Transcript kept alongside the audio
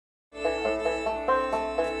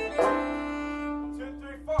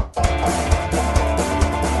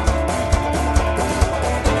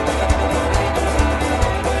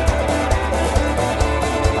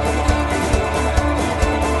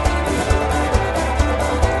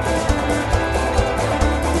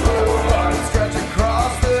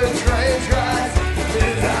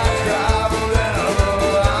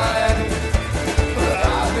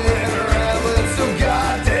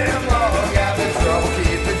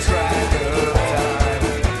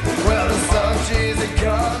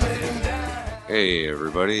Hey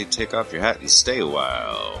everybody, take off your hat and stay a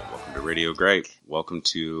while. Welcome to Radio Gripe. Welcome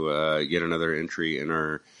to yet another entry in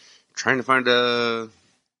our trying to find an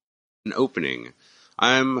opening.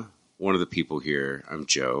 I'm one of the people here. I'm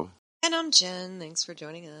Joe. And I'm Jen. Thanks for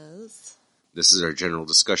joining us. This is our general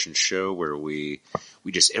discussion show where we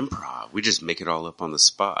just improv. We just make it all up on the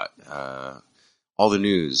spot. All the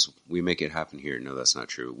news, we make it happen here. No, that's not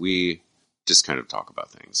true. We just kind of talk about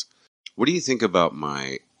things. What do you think about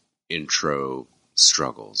my intro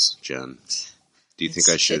struggles, Jen? Do you think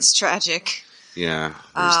I should? It's tragic. Yeah,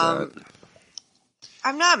 there's that.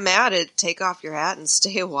 I'm not mad at take off your hat and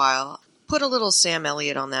stay a while. Put a little Sam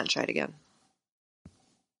Elliott on that and try it again.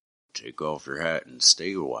 Take off your hat and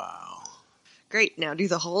stay a while. Great, now do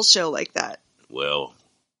the whole show like that. Well,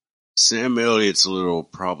 Sam Elliott's a little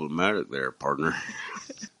problematic there, partner.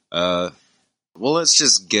 Well, let's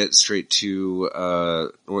just get straight to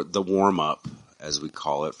the warm-up, as we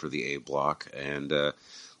call it, for the A block, and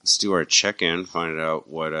let's do our check-in, find out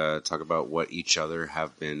talk about what each other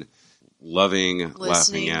have been loving,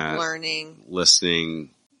 laughing at, learning, listening.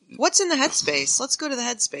 What's in the headspace? Let's go to the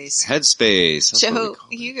headspace. Headspace. Joe,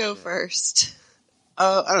 you go first.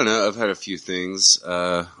 I don't know. I've had a few things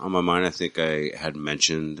on my mind. I think I had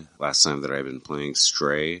mentioned last time that I've been playing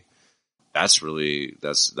Stray. That's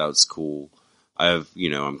cool.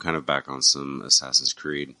 I'm kind of back on some Assassin's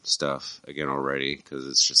Creed stuff again already because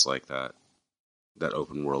it's just like that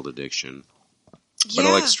open world addiction. Yeah. But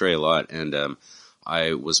I like Stray a lot, and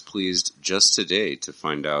I was pleased just today to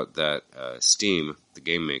find out that Steam, the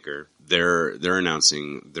game maker, they're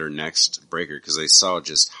announcing their next breaker because they saw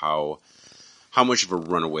just how much of a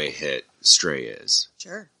runaway hit Stray is.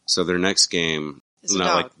 Sure. So their next game. It's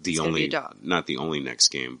not the only next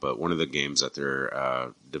game, but one of the games that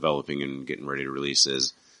they're developing and getting ready to release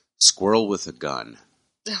is Squirrel with a Gun.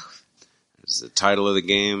 It's the title of the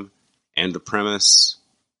game, and the premise,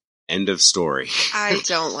 end of story. I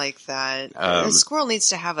don't like that. The squirrel needs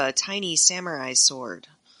to have a tiny samurai sword.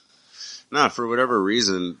 Nah, for whatever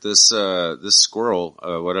reason, this squirrel,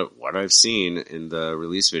 what I've seen in the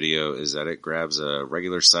release video is that it grabs a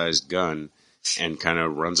regular sized gun and kind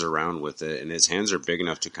of runs around with it, and its hands are big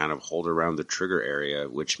enough to kind of hold around the trigger area,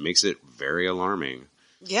 which makes it very alarming.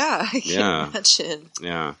 Yeah, I can imagine.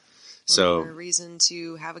 Yeah. So a reason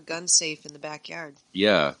to have a gun safe in the backyard.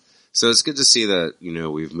 Yeah. So it's good to see that,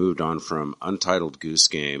 we've moved on from Untitled Goose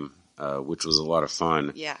Game, which was a lot of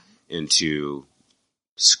fun, into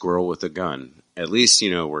Squirrel with a Gun. At least,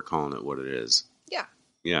 we're calling it what it is. Yeah.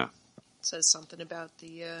 Yeah. It says something about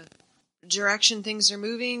the direction things are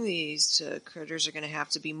moving. These critters are going to have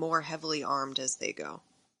to be more heavily armed as they go.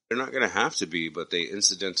 They're not going to have to be, but they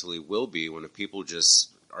incidentally will be when people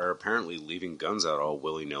just are apparently leaving guns out all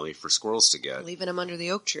willy-nilly for squirrels to get. Leaving them under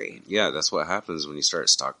the oak tree. Yeah, that's what happens when you start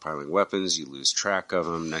stockpiling weapons. You lose track of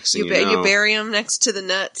them. Next thing you know, you bury them next to the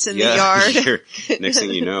nuts in the yard. Next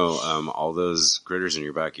thing you know, all those critters in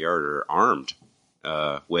your backyard are armed.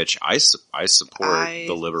 Which I support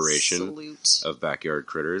the liberation of backyard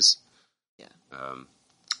critters. Yeah.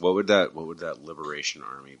 What would that liberation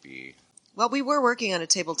army be? Well, we were working on a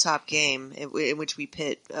tabletop game in which we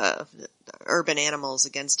pit urban animals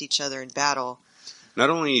against each other in battle. Not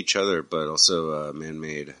only each other, but also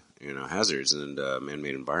man-made, hazards and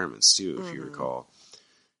man-made environments too, if you recall.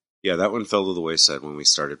 Yeah, that one fell to the wayside when we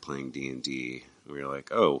started playing D&D. We were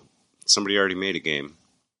like, oh, somebody already made a game.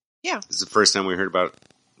 Yeah. It's the first time we heard about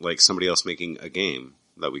somebody else making a game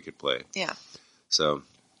that we could play. Yeah. So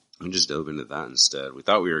we just dove into that instead. We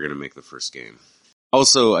thought we were going to make the first game.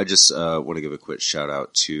 Also, I just want to give a quick shout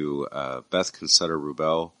out to Beth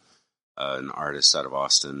Consutter-Rubel, an artist out of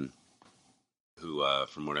Austin, who,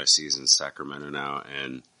 from what I see, is in Sacramento now,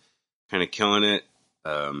 and kind of killing it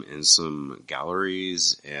in some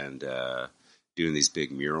galleries and doing these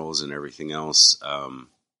big murals and everything else.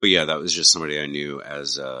 But yeah, that was just somebody I knew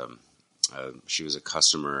as she was a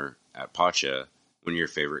customer at Pacha. One of your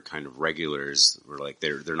favorite kind of regulars were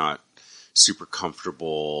they're not super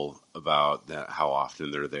comfortable about that, how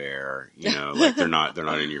often they're there, they're not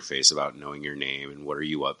in your face about knowing your name and what are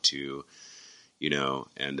you up to,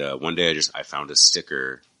 and one day I found a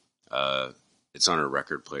sticker, it's on a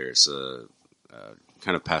record player. It's a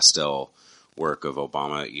kind of pastel work of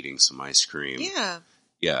Obama eating some ice cream.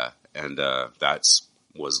 Yeah. And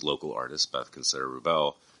was local artist Beth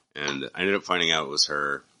Consutter-Rubel, and I ended up finding out it was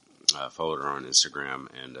her. Followed her on Instagram,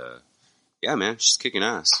 and yeah, man, she's kicking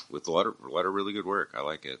ass with a lot of really good work. I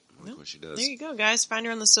like it. I like what she does. There you go, guys. Find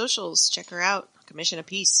her on the socials. Check her out. Commission a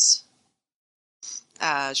piece.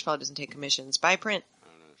 She probably doesn't take commissions. Buy print.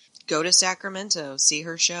 Go to Sacramento. See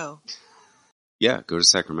her show. Yeah, go to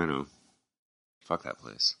Sacramento. Fuck that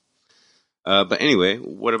place. But anyway,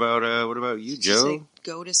 what about you, Did you Joe? say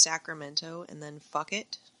go to Sacramento and then fuck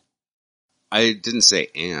it? I didn't say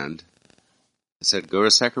and. I said go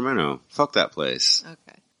to Sacramento. Fuck that place.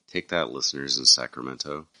 Okay. Take that, listeners in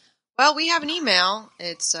Sacramento. Well, we have an email.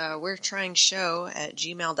 It's we're trying show at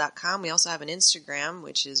gmail.com. We also have an Instagram,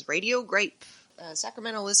 which is Radio Grape.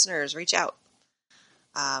 Sacramento listeners, reach out.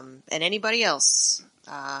 And anybody else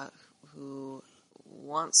who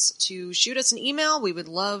wants to shoot us an email, we would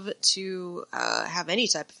love to have any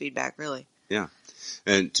type of feedback, really. Yeah.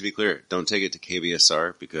 And to be clear, don't take it to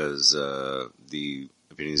KBSR because the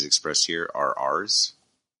opinions expressed here are ours.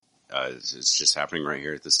 It's just happening right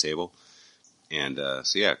here at this table. And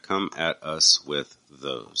so, yeah, come at us with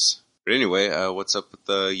those. But anyway, what's up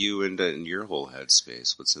with you and your whole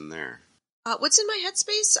headspace? What's in there? What's in my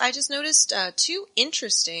headspace? I just noticed 2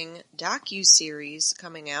 interesting docu-series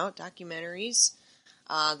coming out, documentaries,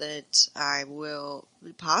 that I will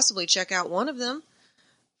possibly check out one of them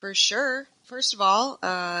for sure. First of all,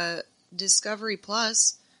 Discovery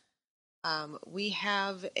Plus. We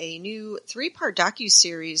have a new 3-part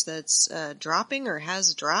docu-series that's dropping or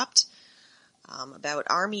has dropped about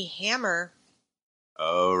Armie Hammer.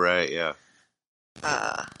 Oh, right, yeah.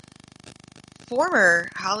 Former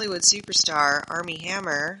Hollywood superstar Armie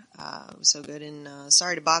Hammer, was so good in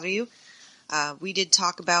Sorry to Bother You. We did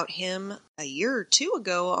talk about him a year or 2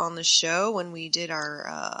 ago on the show when we did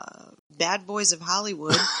our Bad Boys of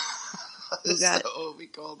Hollywood. who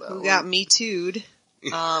got Me Too'd.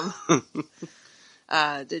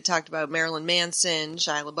 They talked about Marilyn Manson,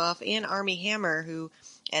 Shia LaBeouf, and Armie Hammer, who,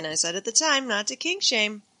 and I said at the time, not to kink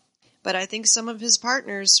shame, but I think some of his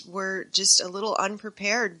partners were just a little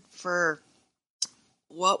unprepared for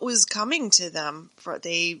what was coming to them.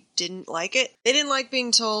 They didn't like it. They didn't like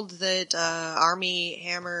being told that Armie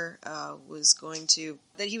Hammer that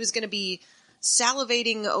he was going to be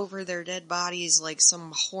salivating over their dead bodies like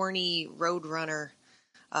some horny roadrunner,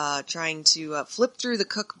 trying to flip through the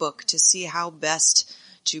cookbook to see how best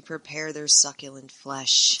to prepare their succulent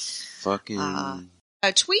flesh. Fucking...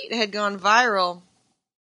 A tweet had gone viral.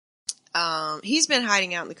 He's been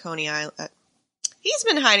hiding out in the Coney Island. He's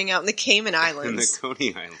been hiding out in the Cayman Islands. In the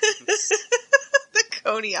Coney Islands. The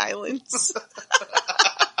Coney Islands.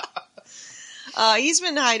 He's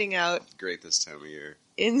been hiding out. Great this time of year.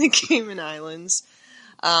 In the Cayman Islands.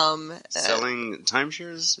 Selling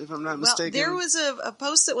timeshares, if I'm not mistaken. There was a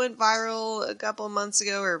post that went viral a couple of months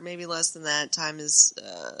ago, or maybe less than that. Time does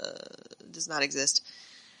not exist.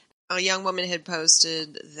 A young woman had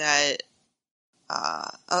posted that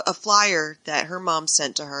a flyer that her mom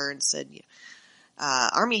sent to her and said,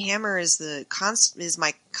 Armie Hammer is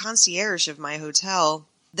my concierge of my hotel.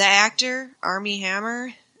 The actor, Armie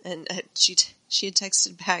Hammer, and she had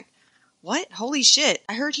texted back, "What? Holy shit!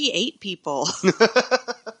 I heard he ate people."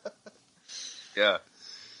 Yeah.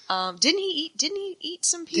 Didn't he eat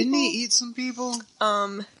some people? Didn't he eat some people?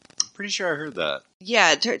 Pretty sure I heard that.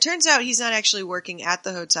 Yeah. Turns out he's not actually working at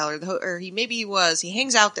the hotel, or maybe he was. He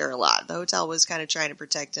hangs out there a lot. The hotel was kind of trying to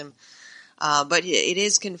protect him. But it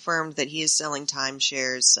is confirmed that he is selling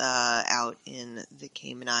timeshares out in the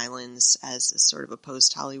Cayman Islands as a sort of a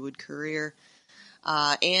post-Hollywood career.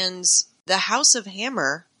 And the House of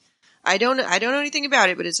Hammer, I don't know anything about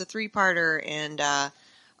it, but it's a 3-parter, and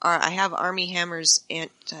I have Armie Hammer's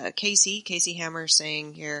aunt Casey Hammer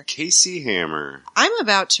saying here, Casey Hammer. I'm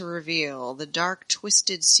about to reveal the dark,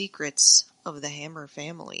 twisted secrets of the Hammer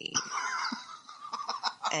family.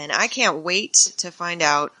 And I can't wait to find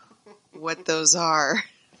out what those are.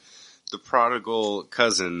 The prodigal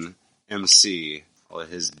cousin, MC, all of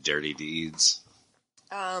his dirty deeds.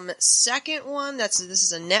 Second one, this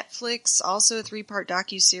is a Netflix, also a 3-part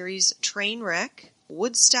docuseries, Trainwreck,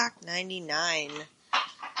 Woodstock 99.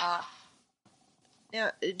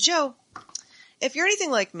 Now, Joe, if you're anything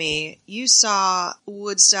like me, you saw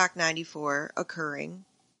Woodstock 94 occurring.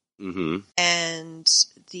 Mm-hmm. And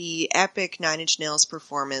the epic Nine Inch Nails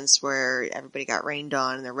performance where everybody got rained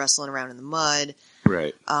on and they're wrestling around in the mud.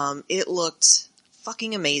 Right. It looked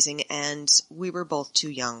fucking amazing, and we were both too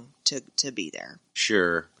young to be there.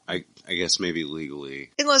 Sure. I guess maybe legally.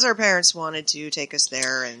 Unless our parents wanted to take us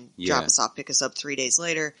there and drop us off, pick us up 3 days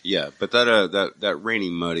later. Yeah, but that rainy,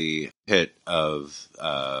 muddy pit of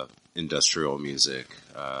industrial music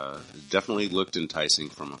definitely looked enticing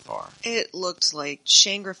from afar. It looked like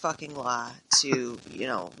Shangri-fucking-La to,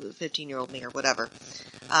 the 15-year-old me or whatever.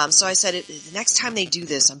 So I said, the next time they do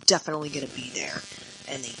this, I'm definitely going to be there.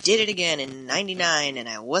 And they did it again in 99, and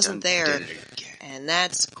I wasn't there. And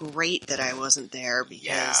that's great that I wasn't there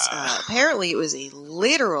because apparently it was a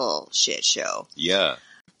literal shit show. Yeah.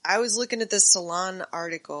 I was looking at this Salon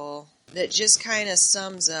article that just kind of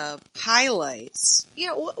sums up, highlights.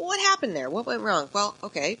 What happened there? What went wrong? Well,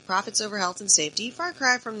 okay, profits over health and safety. Far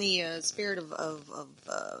cry from the spirit of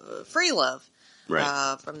free love.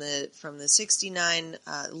 Right. From the 69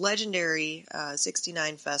 legendary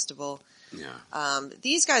 69 festival. Yeah.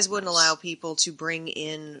 These guys wouldn't allow people to bring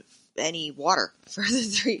in any water for the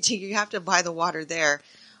 3. You have to buy the water there,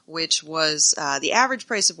 which was the average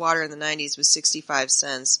price of water in the 90s was 65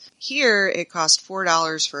 cents. Here it cost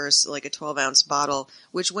 $4 for like a 12-ounce bottle,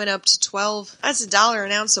 which went up to 12. That's $1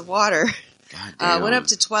 an ounce of water. God damn. Went up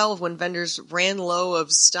to 12 when vendors ran low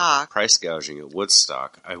of stock. Price gouging at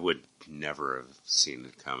Woodstock, I would never have seen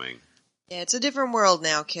it coming. Yeah, it's a different world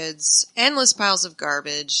now, kids. Endless piles of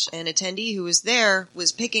garbage. An attendee who was there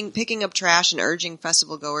was picking up trash and urging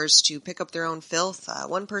festival goers to pick up their own filth.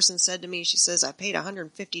 One person said to me, she says, "I paid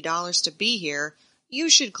 $150 to be here. You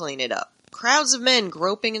should clean it up." Crowds of men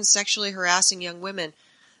groping and sexually harassing young women.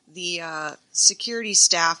 The security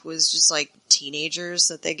staff was just like teenagers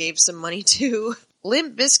that they gave some money to.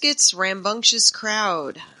 Limp Bizkit's rambunctious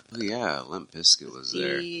crowd. Oh, yeah, Limp Bizkit was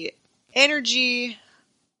there. The energy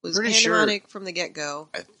was pandemonic from the get-go.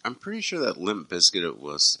 I'm pretty sure that Limp Bizkit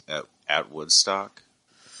was at Woodstock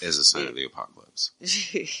is a sign of the apocalypse.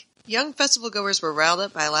 Young festival goers were riled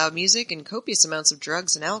up by loud music and copious amounts of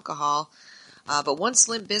drugs and alcohol. But once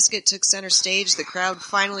Limp Bizkit took center stage, the crowd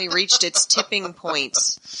finally reached its tipping point.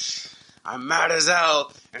 I'm mad as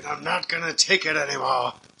hell, and I'm not gonna take it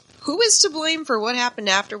anymore. Who is to blame for what happened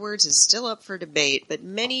afterwards is still up for debate, but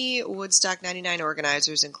many Woodstock 99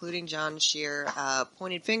 organizers, including John Scheer,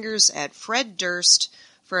 pointed fingers at Fred Durst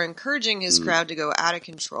for encouraging his crowd to go out of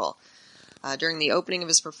control. During the opening of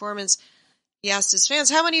his performance, he asked his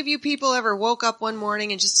fans, "How many of you people ever woke up one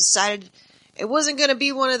morning and just decided it wasn't going to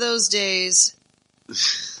be one of those days,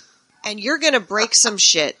 and you're going to break some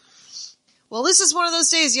shit? Well, this is one of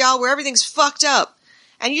those days, y'all, where everything's fucked up.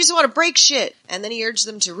 And you just want to break shit." And then he urged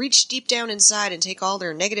them to reach deep down inside and take all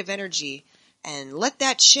their negative energy and let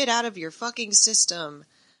that shit out of your fucking system.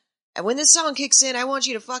 And when this song kicks in, I want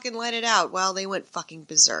you to fucking let it out. Well, they went fucking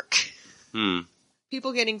berserk.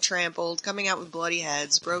 People getting trampled, coming out with bloody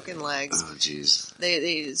heads, broken legs. Oh, jeez.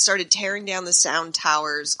 They started tearing down the sound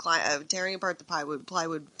towers, tearing apart the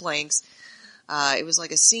plywood planks. It was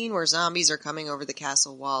like a scene where zombies are coming over the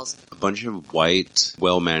castle walls. A bunch of white,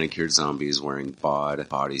 well-manicured zombies wearing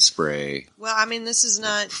body spray. Well, I mean, this is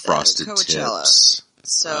not frosted Coachella. tips.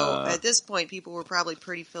 So at this point, people were probably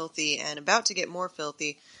pretty filthy and about to get more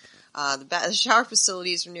filthy. The shower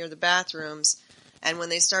facilities were near the bathrooms. And when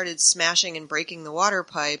they started smashing and breaking the water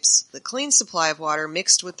pipes, the clean supply of water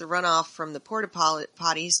mixed with the runoff from the porta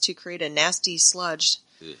potties to create a nasty sludge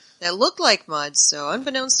that looked like mud. So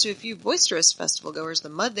unbeknownst to a few boisterous festival goers, the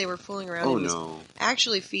mud they were fooling around in was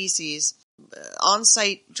actually feces.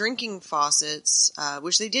 On-site drinking faucets,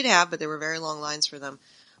 which they did have, but there were very long lines for them,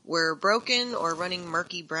 were broken or running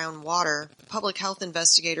murky brown water. A public health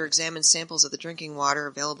investigator examined samples of the drinking water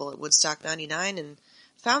available at Woodstock 99 and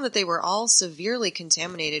found that they were all severely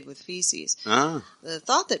contaminated with feces. The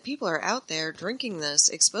thought that people are out there drinking this,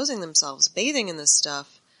 exposing themselves, bathing in this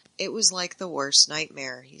stuff, it was like the worst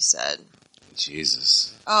nightmare, he said.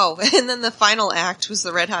 Jesus. Oh, and then the final act was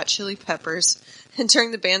the Red Hot Chili Peppers. And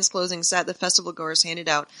during the band's closing set, the festival goers handed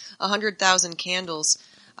out 100,000 candles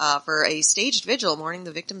for a staged vigil mourning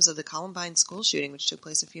the victims of the Columbine school shooting, which took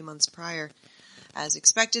place a few months prior. As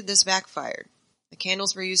expected, this backfired. The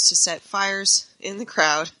candles were used to set fires in the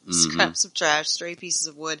crowd. Scraps of trash, stray pieces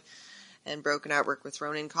of wood, and broken artwork were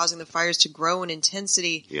thrown in, causing the fires to grow in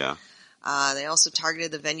intensity. Yeah. They also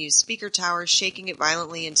targeted the venue's speaker tower, shaking it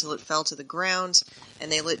violently until it fell to the ground,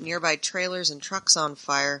 and they lit nearby trailers and trucks on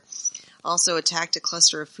fire. Also attacked a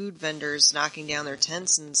cluster of food vendors, knocking down their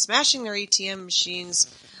tents and smashing their ATM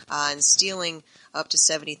machines, and stealing up to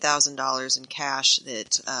 $70,000 in cash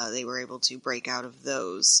that they were able to break out of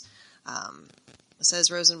those.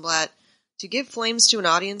 Says Rosenblatt, to give flames to an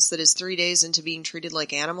audience that is 3 days into being treated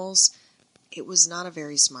like animals, it was not a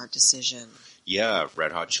very smart decision. Yeah,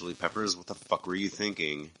 Red Hot Chili Peppers, what the fuck were you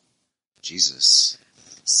thinking? Jesus.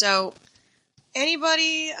 So,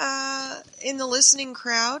 anybody in the listening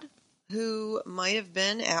crowd who might have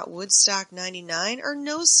been at Woodstock 99 or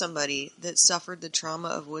knows somebody that suffered the trauma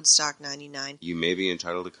of Woodstock 99, you may be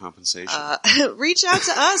entitled to compensation. Reach out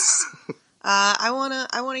to us. I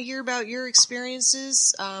wanna hear about your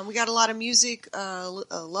experiences. We got a lot of music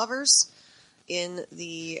lovers in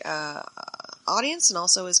the audience and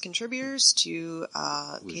also as contributors to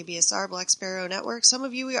KBSR Black Sparrow Network. Some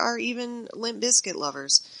of you are even Limp Bizkit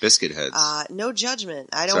lovers. Biscuit heads. No judgment.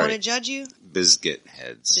 I don't want to judge you. Biscuit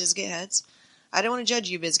heads. Biscuit heads. I don't want to judge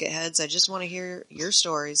you, Biscuit Heads. I just want to hear your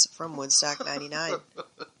stories from Woodstock 99. Oh,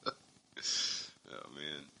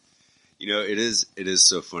 man. It is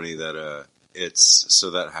so funny that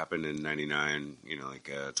that happened in 99,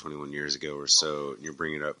 21 years ago or so, and you're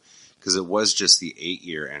bringing it up, because it was just the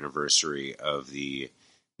 8-year anniversary of the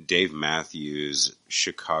Dave Matthews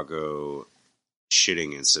Chicago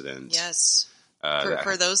shitting incident. Yes.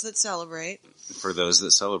 For those that celebrate. For those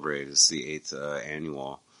that celebrate, it's the 8th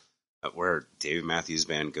annual, where Dave Matthews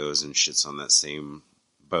Band goes and shits on that same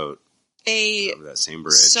boat. Over that same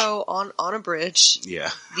bridge. So on a bridge, yeah,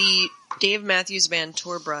 the Dave Matthews Band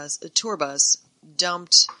tour bus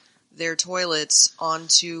dumped their toilets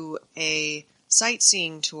onto a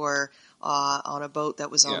sightseeing tour on a boat that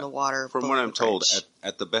was on the water. From what I'm told,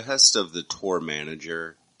 at the behest of the tour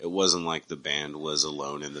manager, it wasn't like the band was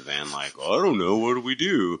alone in the van like, oh, I don't know, what do we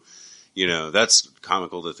do? That's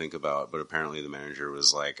comical to think about, but apparently the manager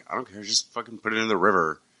was like, I don't care, just fucking put it in the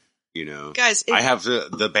river. Guys, I have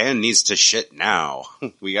the band needs to shit now.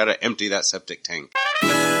 We got to empty that septic tank.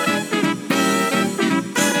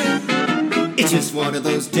 It's just one of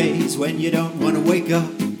those days when you don't want to wake up.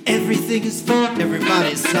 Everything is fucked,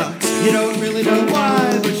 everybody sucks. You don't really know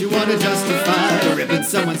why, but you want to justify ripping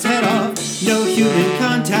someone's head off. No human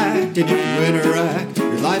contact, and if you interact,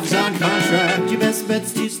 your life's on contract. Your best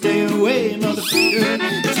bet's to stay away, motherfucker.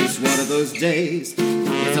 It's just one of those days.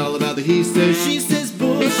 It's all about the he says, she says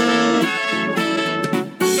bullshit.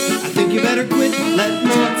 I think you better quit letting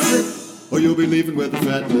it slip, or you'll be leaving with a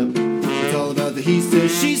fat lip. It's all about the he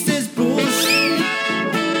says, she says bullshit.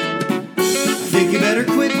 I think you better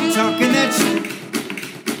quit talking that shit.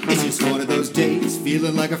 It's just one of those days,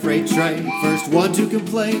 feeling like a freight train. First one to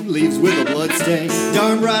complain, leaves with a blood stain.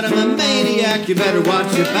 Darn right I'm a maniac, you better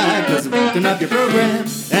watch your back, cause I'm fucking up your program.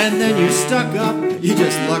 And then you're stuck up, you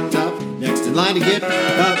just lucked up, next in line to get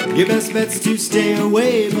up. Your best bet's to stay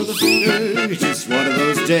away, motherfucker. It's just one of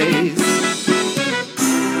those days.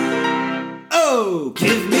 Oh,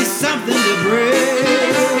 give me something to break.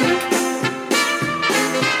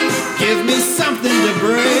 Give me something to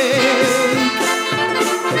break.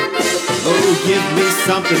 Oh, give me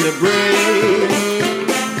something to break.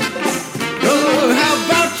 Oh, how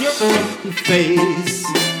about your face?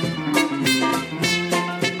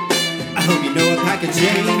 I hope you know a pack of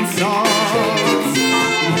chainsaws.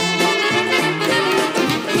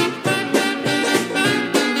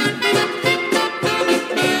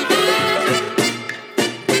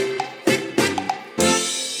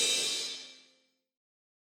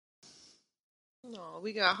 Oh,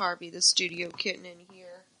 we got Harvey, the studio kitten, in here.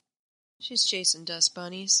 She's chasing dust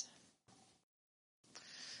bunnies.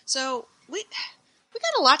 So we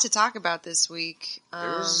got a lot to talk about this week.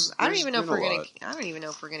 I don't even know if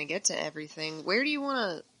we're gonna get to everything. Where do you want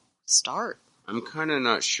to start? I'm kind of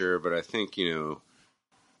not sure, but I think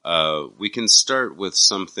we can start with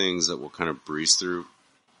some things that we'll kind of breeze through.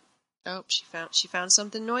 Oh, she found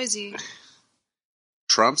something noisy.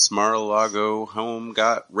 Trump's Mar-a-Lago home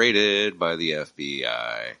got raided by the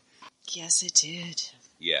FBI. Yes, it did.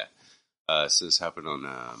 Yeah. So this happened on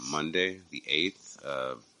Monday, the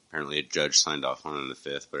 8th. Apparently a judge signed off on it on the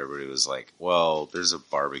 5th, but everybody was like, well, there's a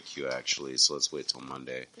barbecue actually, so let's wait till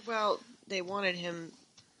Monday. Well, they wanted him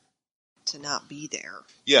to not be there.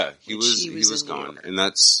 Yeah, he was gone. And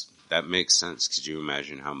that makes sense. Could you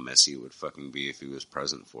imagine how messy it would fucking be if he was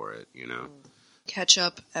present for it,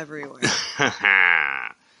 Ketchup everywhere.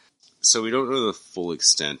 So we don't know the full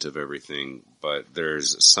extent of everything, but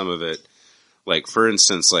there's some of it. Like, for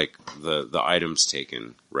instance, like the items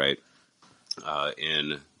taken, right?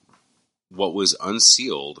 In what was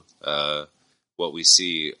unsealed, what we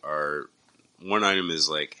see are, one item is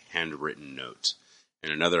like handwritten note,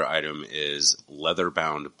 and another item is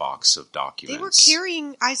leather-bound box of documents. They were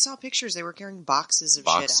carrying, I saw pictures, they were carrying boxes of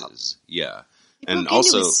shit out. Yeah. They and broke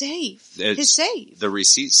also into his safe. The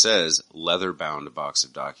receipt says leather-bound box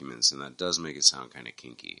of documents, and that does make it sound kind of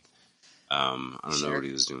kinky. I don't know what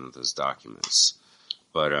he was doing with those documents,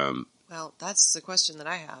 but well, that's the question that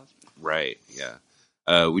I have. Right, yeah.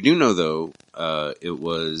 We do know though, it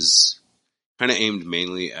was kind of aimed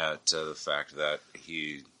mainly at the fact that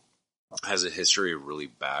he has a history of really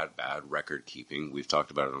bad record keeping. We've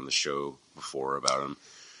talked about it on the show before about him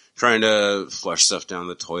trying to flush stuff down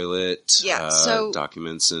the toilet, so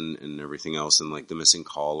documents and everything else, and like the missing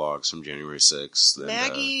call logs from January 6th.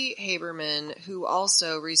 Maggie Haberman, who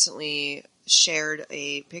also recently shared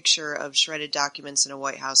a picture of shredded documents in a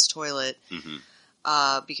White House toilet,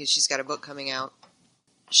 because she's got a book coming out,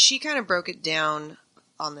 she kind of broke it down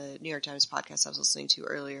on the New York Times podcast I was listening to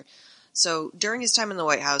earlier. So during his time in the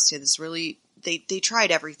White House, he had this really they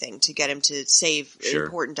tried everything to get him to save Sure.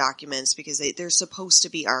 important documents because they're supposed to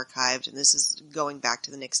be archived, and this is going back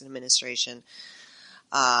to the Nixon administration.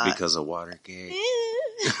 Because of Watergate.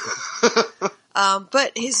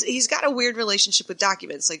 But he's got a weird relationship with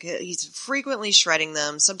documents. Like, he's frequently shredding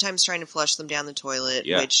them, sometimes trying to flush them down the toilet,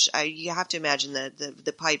 Yeah. which you have to imagine that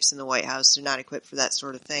the pipes in the White House are not equipped for that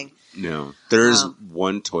sort of thing. No. There's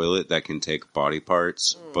one toilet that can take body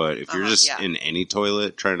parts, but if you're just yeah. in any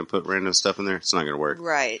toilet trying to put random stuff in there, it's not going to work.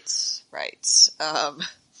 Right.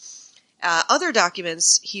 Other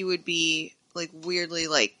documents, he would be, like, weirdly,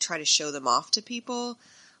 like, try to show them off to people.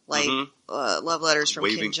 Like, love letters from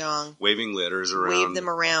Kim Jong. Waving letters around. Wave them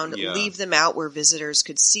around, Yeah. leave them out where visitors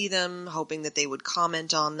could see them, hoping that they would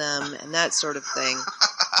comment on them, and that sort of thing.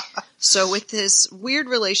 So with this weird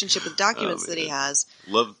relationship with documents that he has...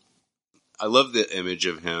 I love the image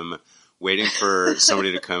of him waiting for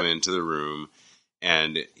somebody to come into the room,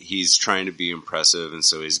 and he's trying to be impressive, and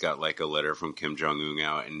so he's got, like, a letter from Kim Jong-un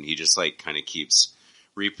out, and he just, like, kind of keeps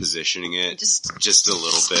repositioning it just a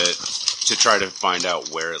little bit to try to find out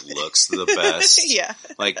where it looks the best. Yeah.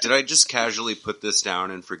 Like, did I just casually put this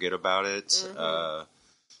down and forget about it? Mm-hmm.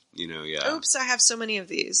 Yeah. Oops, I have so many of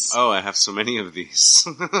these. Oh, I have so many of these.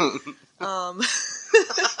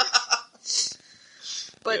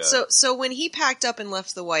 But so when he packed up and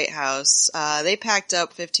left the White House, they packed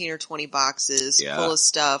up 15 or 20 boxes full of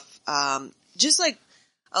stuff. Just like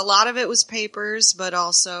a lot of it was papers, but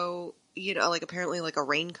also, like apparently like a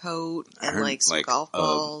raincoat and like some golf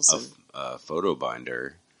balls. A photo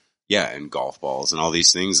binder. Yeah, and golf balls and all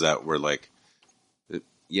these things that were like,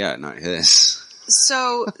 not his.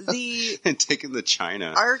 So the... and taking the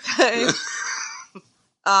China. Archive,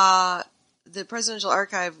 the Presidential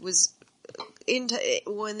Archive was...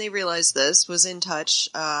 when they realized this, was in touch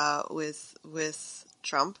with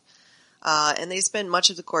Trump, and they spent much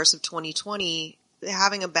of the course of 2020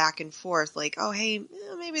 having a back and forth, like, oh, hey,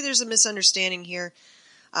 maybe there's a misunderstanding here.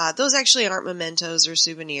 Those actually aren't mementos or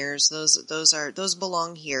souvenirs. Those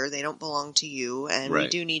belong here. They don't belong to you, and we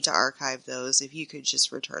do need to archive those. If you could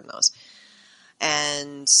just return those.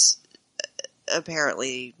 And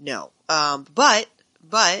apparently, no. But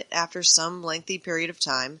after some lengthy period of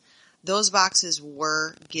time, those boxes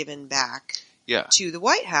were given back to the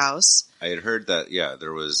White House. I had heard that,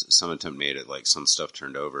 there was some attempt made at, like, some stuff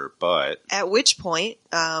turned over, but... At which point,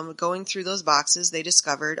 going through those boxes, they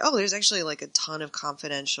discovered, there's actually, like, a ton of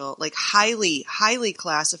confidential, like, highly, highly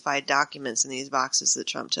classified documents in these boxes that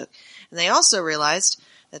Trump took. And they also realized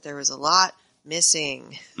that there was a lot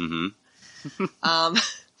missing. Mm-hmm.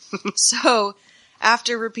 So...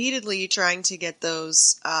 after repeatedly trying to get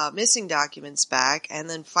those missing documents back, and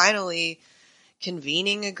then finally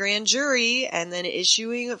convening a grand jury, and then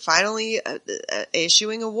issuing a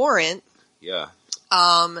warrant,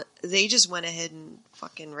 they just went ahead and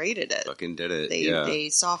fucking raided it. Fucking did it. They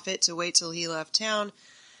saw fit to wait till he left town,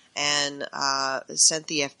 and sent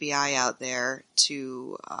the FBI out there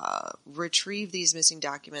to retrieve these missing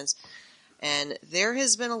documents. And there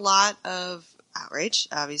has been a lot of outrage,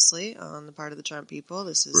 obviously, on the part of the Trump people.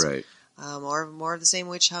 This is more of the same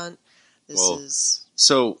witch hunt. This is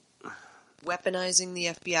weaponizing the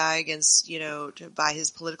FBI against, by his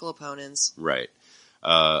political opponents. Right.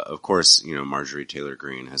 Of course, Marjorie Taylor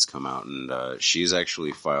Greene has come out, and she's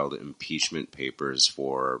actually filed impeachment papers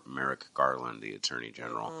for Merrick Garland, the Attorney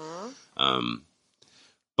General. Mm-hmm.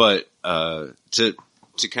 But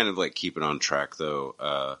to kind of like keep it on track,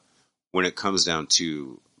 though, when it comes down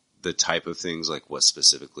to the type of things, like what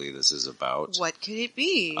specifically this is about. What could it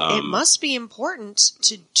be? It must be important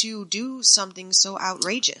to do something so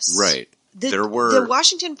outrageous. Right. The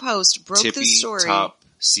Washington Post broke the story. Top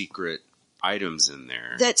secret items in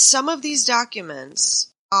there. That some of these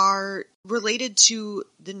documents are related to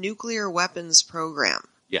the nuclear weapons program.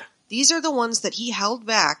 Yeah. These are the ones that he held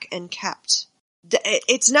back and kept.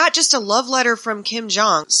 It's not just a love letter from Kim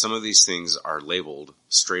Jong. Some of these things are labeled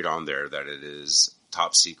straight on there that it is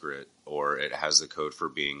top secret, or it has the code for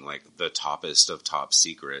being like the toppest of top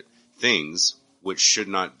secret things, which should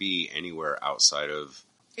not be anywhere outside of...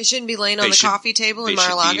 It shouldn't be laying on the coffee table in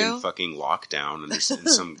Mar-a-Lago? They should be in fucking lockdown in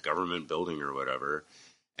some government building or whatever.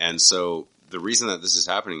 And so the reason that this is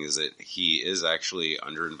happening is that he is actually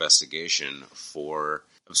under investigation for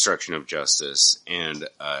obstruction of justice and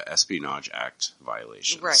Espionage Act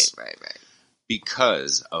violations. Right.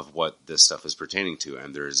 Because of what this stuff is pertaining to,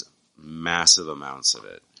 and there's massive amounts of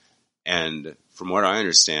it. And from what I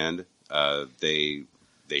understand, they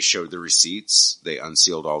showed the receipts, they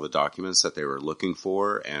unsealed all the documents that they were looking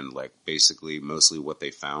for, and like basically mostly what they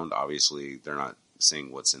found. Obviously, they're not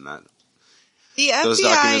saying what's in that. The those FBI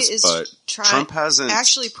documents, is but Trump hasn't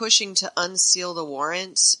actually pushing to unseal the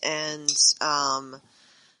warrants, and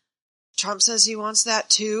Trump says he wants that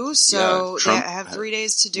too. So they have 3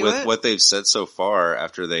 days to do it. With what they've said so far,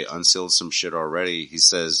 after they unsealed some shit already, he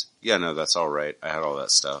says, "Yeah, no, that's all right. I had all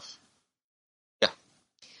that stuff. Yeah,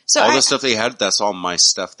 So all the stuff they had, that's all my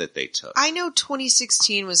stuff that they took." I know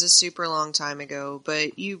 2016 was a super long time ago,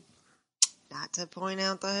 but not to point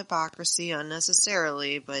out the hypocrisy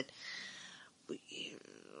unnecessarily, but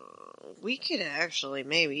we could actually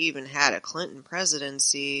maybe even had a Clinton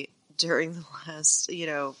presidency during the last,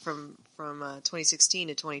 from 2016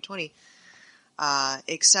 to 2020,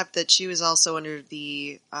 except that she was also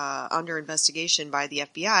under investigation by the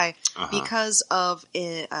FBI because of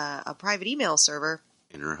a private email server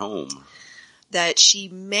in her home that she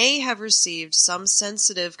may have received some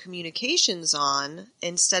sensitive communications on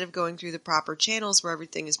instead of going through the proper channels where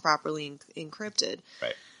everything is properly encrypted.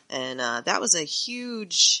 Right. And that was a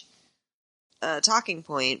huge talking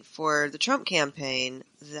point for the Trump campaign,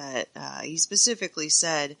 that he specifically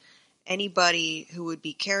said anybody who would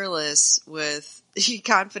be careless with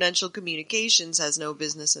confidential communications has no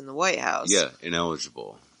business in the White House. Yeah,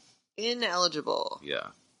 ineligible. Yeah.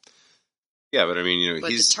 Yeah, but I mean,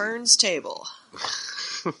 but he's... the turns table.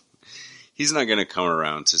 He's not going to come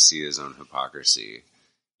around to see his own hypocrisy,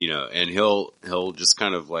 and he'll just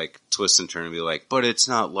kind of like twist and turn and be like, but it's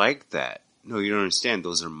not like that. No, you don't understand.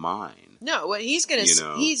 Those are mine. No, what he's going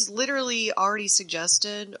to, he's literally already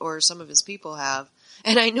suggested, or some of his people have,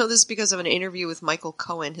 and I know this because of an interview with Michael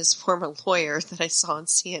Cohen, his former lawyer, that I saw on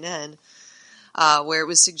CNN, where it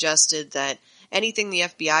was suggested that anything the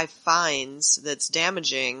FBI finds that's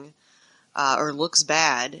damaging or looks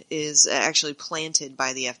bad is actually planted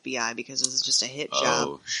by the FBI because it was just a hit job.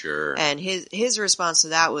 Oh, sure. And his response to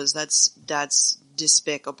that was, that's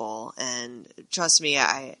despicable. And trust me,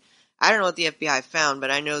 I don't know what the FBI found, but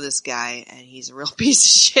I know this guy, and he's a real piece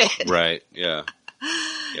of shit. Right, yeah.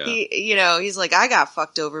 Yeah. He's like, I got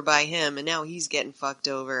fucked over by him, and now he's getting fucked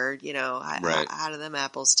over. Right. How do them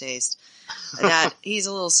apples taste? And he's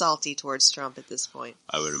a little salty towards Trump at this point.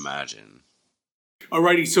 I would imagine.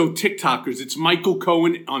 Alrighty, so TikTokers, it's Michael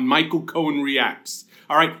Cohen on Michael Cohen Reacts.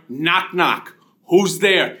 Alright, knock knock. Who's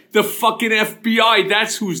there? The fucking FBI,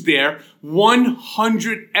 that's who's there.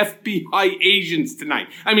 100 FBI agents tonight.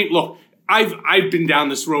 I mean, look, I've been down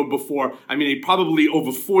this road before. I mean, they probably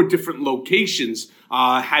over 4 different locations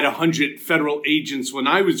had 100 federal agents when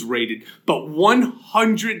I was raided. But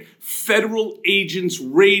 100 federal agents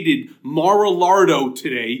raided Mar-a-Lago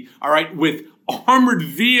today, alright, with armored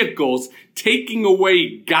vehicles taking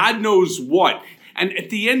away God knows what. And at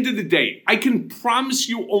the end of the day, I can promise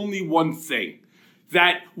you only one thing.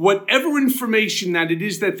 That whatever information that it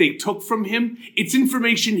is that they took from him, it's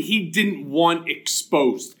information he didn't want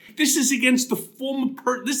exposed. This is against the former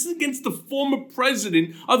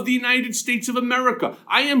president of the United States of America.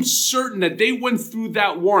 I am certain that they went through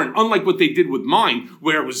that warrant, unlike what they did with mine,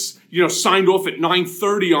 where it was, signed off at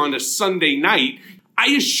 9:30 on a Sunday night.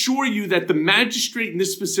 I assure you that the magistrate in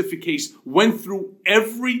this specific case went through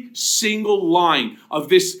every single line of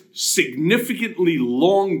this significantly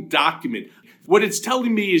long document. What it's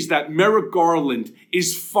telling me is that Merrick Garland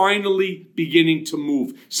is finally beginning to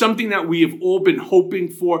move. Something that we have all been hoping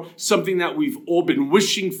for, something that we've all been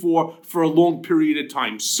wishing for a long period of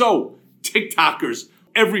time. So, TikTokers,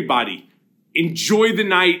 everybody, enjoy the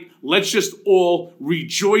night. Let's just all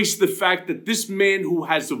rejoice the fact that this man who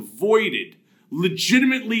has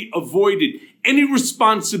legitimately avoided any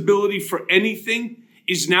responsibility for anything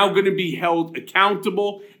is now going to be held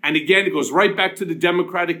accountable. And again, it goes right back to the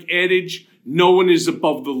Democratic adage, no one is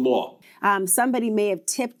above the law. Somebody may have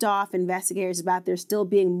tipped off investigators about there still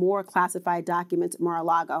being more classified documents at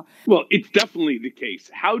Mar-a-Lago. Well, it's definitely the case.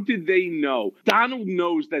 How did they know? Donald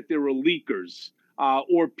knows that there are leakers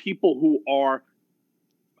or people who are,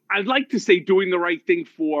 I'd like to say, doing the right thing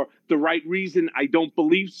for the right reason. I don't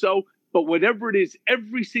believe so. But whatever it is,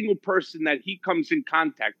 every single person that he comes in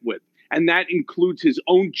contact with, and that includes his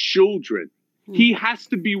own children, he has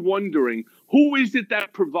to be wondering, who is it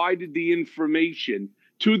that provided the information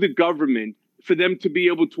to the government for them to be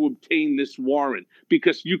able to obtain this warrant?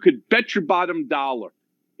 Because you could bet your bottom dollar,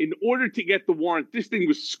 in order to get the warrant, this thing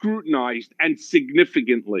was scrutinized, and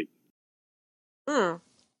significantly.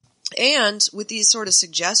 And with these sort of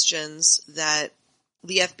suggestions that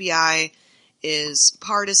the FBI is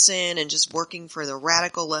partisan and just working for the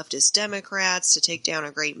radical leftist Democrats to take down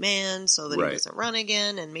a great man so that he doesn't run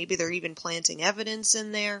again, and maybe they're even planting evidence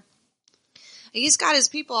in there. He's got his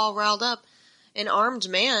people all riled up. An armed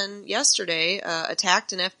man yesterday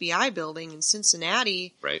attacked an FBI building in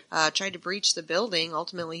Cincinnati. Right. Tried to breach the building.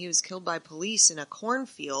 Ultimately, he was killed by police in a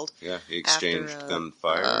cornfield. Yeah, he exchanged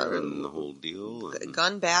gunfire and the whole deal. And...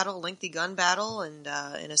 lengthy gun battle, and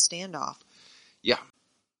in a standoff. Yeah.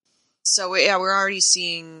 So, yeah, we're already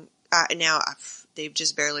seeing... now, they've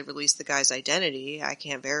just barely released the guy's identity. I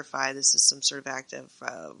can't verify this is some sort of act of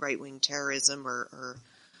right-wing terrorism or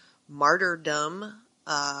martyrdom,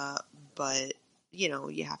 but...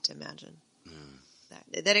 you have to imagine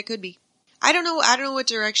that it could be. I don't know what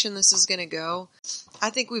direction this is going to go. I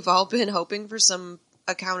think we've all been hoping for some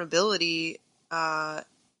accountability. I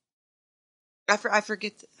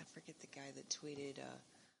forget the guy that tweeted,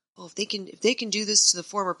 if they can do this to the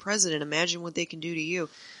former president, imagine what they can do to you.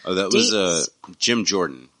 Oh, that was Jim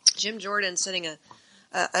Jordan. Jim Jordan setting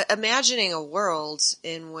imagining a world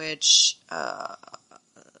in which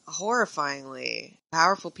horrifyingly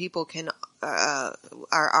powerful people can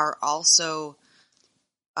are also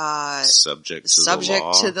subject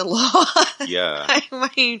to the law. Yeah. I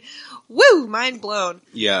mean, woo, mind blown.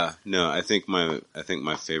 Yeah, no, I think my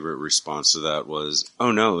favorite response to that was,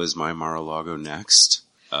 "Oh no, is my Mar-a-Lago next?"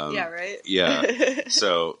 Yeah, right. Yeah.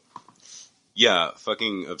 So, yeah,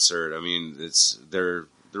 fucking absurd. I mean, they're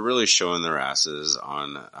really showing their asses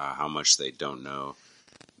on how much they don't know.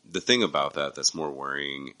 The thing about that's more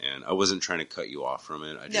worrying, and I wasn't trying to cut you off from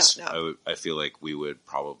it. I feel like we would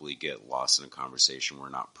probably get lost in a conversation we're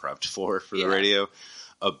not prepped for the radio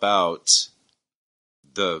about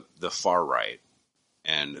the far right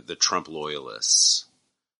and the Trump loyalists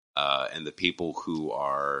and the people who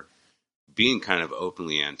are being kind of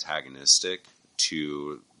openly antagonistic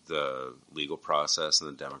to the legal process and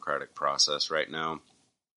the democratic process right now,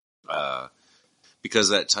 because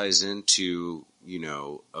that ties into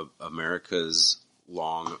America's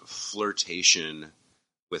long flirtation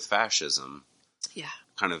with fascism. Yeah.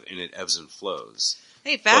 Kind of, and it ebbs and flows.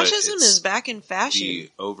 Hey, fascism is back in fashion. The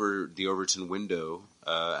Overton window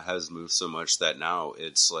has moved so much that now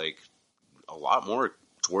it's like a lot more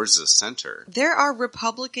towards the center. There are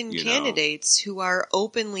Republican candidates who are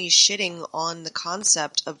openly shitting on the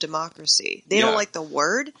concept of democracy. They don't like the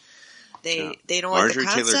word. They don't Marjorie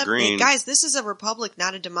like the concept. Taylor Greene, guys, this is a republic,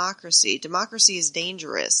 not a democracy. Democracy is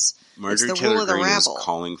dangerous. Marjorie it's the Taylor rule of the Greene rabble. is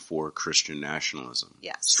calling for Christian nationalism.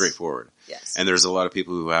 Yes. Straightforward. Yes. And there's a lot of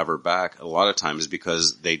people who have her back a lot of times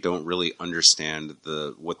because they don't really understand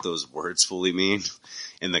what those words fully mean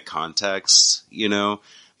in the context.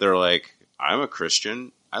 They're like, I'm a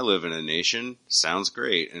Christian. I live in a nation. Sounds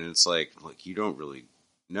great. And it's like you don't really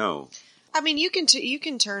know. I mean, you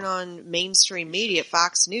can turn on mainstream media,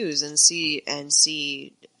 Fox News, and see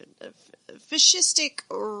fascistic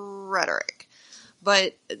rhetoric.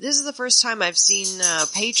 But this is the first time I've seen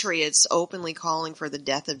patriots openly calling for the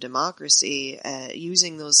death of democracy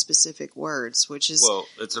using those specific words, which is... Well,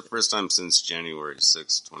 it's the first time since January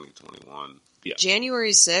 6, 2021. Yeah.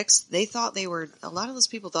 January 6th, a lot of those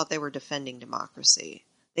people thought they were defending democracy.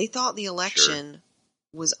 They thought the election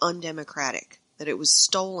was undemocratic, that it was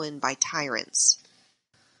stolen by tyrants.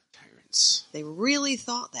 They really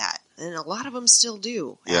thought that, and a lot of them still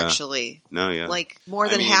do. Actually, like more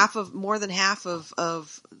than half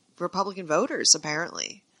of Republican voters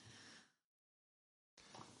apparently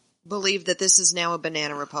believe that this is now a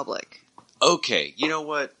banana republic. Okay, you know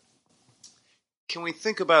what? Can we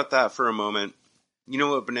think about that for a moment? You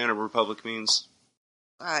know what banana republic means?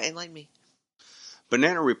 Enlighten me.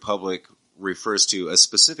 Banana republic refers to a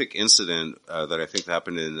specific incident that I think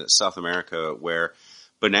happened in South America where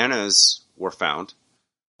bananas were found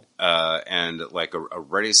and like a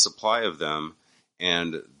ready supply of them,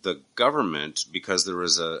 and the government, because there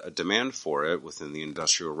was a demand for it within the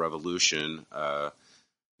Industrial Revolution,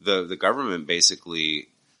 the government basically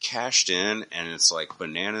cashed in, and it's like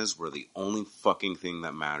bananas were the only fucking thing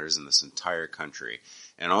that matters in this entire country.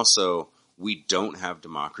 And also, we don't have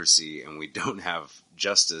democracy and we don't have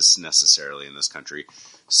justice necessarily in this country.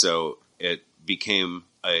 So it became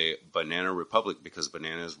a banana republic because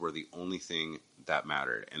bananas were the only thing that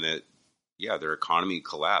mattered. And that, their economy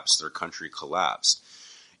collapsed, their country collapsed.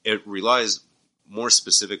 It relies, more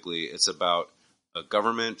specifically, it's about a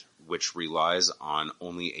government which relies on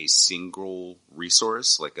only a single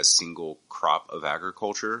resource, like a single crop of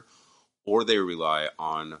agriculture, or they rely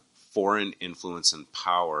on foreign influence and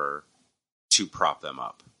power to prop them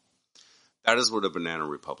up. That is what a banana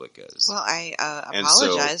republic is. Well, I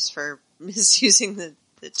apologize for misusing the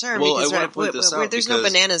term, well, because I want to point this out there's no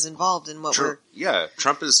bananas involved in what we're... Yeah,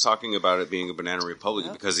 Trump is talking about it being a banana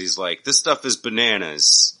republic because he's like, this stuff is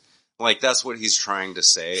bananas. Like, that's what he's trying to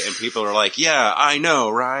say. And people are like, yeah, I know,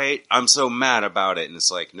 right? I'm so mad about it. And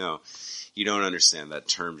it's like, no. You don't understand. That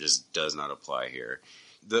term just does not apply here.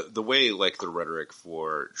 The way, like, the rhetoric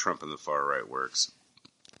for Trump and the far right works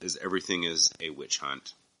is everything is a witch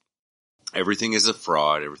hunt. Everything is a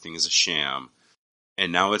fraud. Everything is a sham.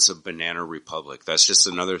 And now it's a banana republic. That's just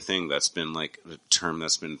another thing that's been, like, a term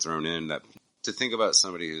that's been thrown in. That to think about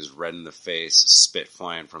somebody who's red in the face, spit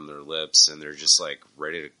flying from their lips, and they're just, like,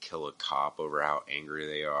 ready to kill a cop over how angry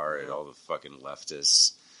they are at all the fucking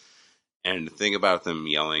leftists. And think about them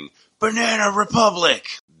yelling, "Banana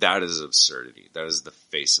Republic!" That is absurdity. That is the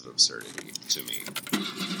face of absurdity to me.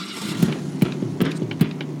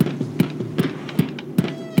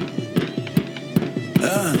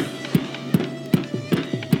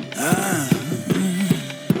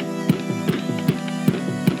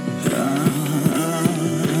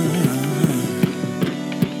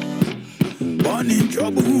 Born in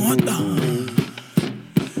trouble,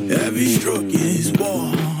 every stroke is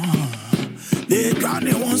war. They drown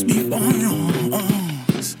it once before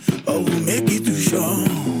us, but we'll make it too short.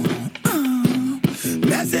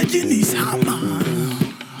 Messaging is hammer,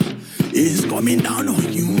 is coming down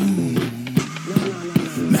on you.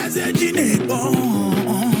 Messaging is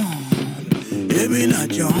bomb, aiming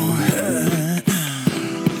at your head.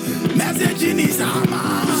 Messaging is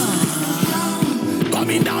hammer,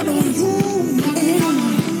 coming down on you.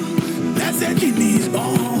 Messaging is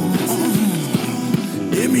bomb,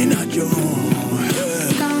 aiming at your head.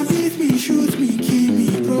 You can't beat me, shoot me, kill me,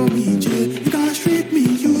 throw me, jail. You can't strip me,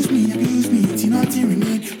 use me, abuse me, till nothing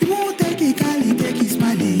remain. We won't take it, Cali, take it,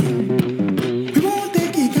 smiling. We won't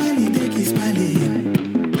take it, Cali, take it, smiling.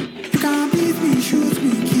 You can't beat me, shoot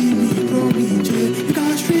me, kill me, throw me, jail. You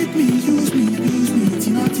can't strip me, use me, abuse me,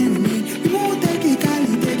 till nothing remain. We won't take it,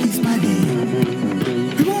 Cali, take it, smiling.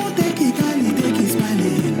 We won't take it, Cali, take it,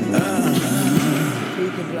 smiling.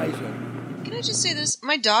 Can I just say this?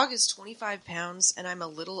 My dog is 25 pounds, and I'm a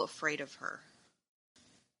little afraid of her.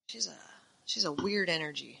 She's a weird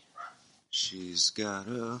energy. She's got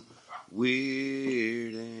a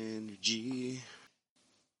weird energy.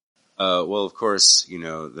 Well, of course, you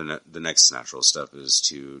know, the next natural step is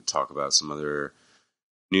to talk about some other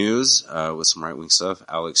news with some right-wing stuff.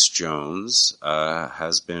 Alex Jones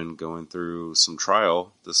has been going through some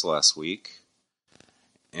trial this last week.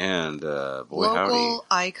 And, boy, Local howdy.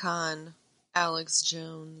 icon Alex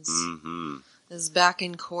Jones is back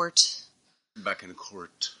in court. Back in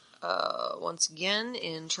court. Once again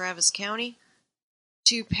in Travis County.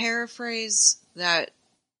 To paraphrase that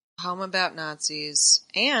poem about Nazis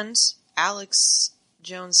and Alex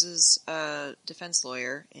Jones's defense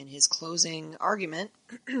lawyer in his closing argument,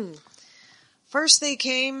 first they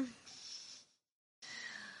came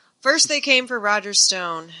for Roger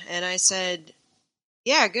Stone, and I said,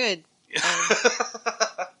 yeah, good.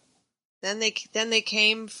 Then they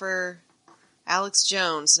came for Alex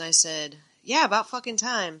Jones, and I said, yeah, about fucking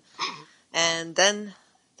time. And then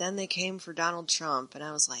they came for Donald Trump, and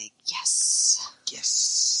I was like, yes.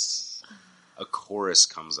 Yes. A chorus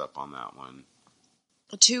comes up on that one.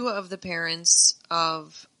 Two of the parents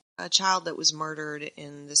of a child that was murdered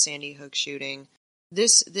in the Sandy Hook shooting.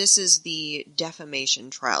 This is the defamation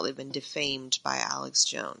trial. They've been defamed by Alex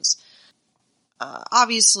Jones.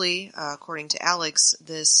 Obviously, according to Alex,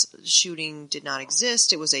 this shooting did not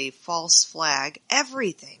exist. It was a false flag.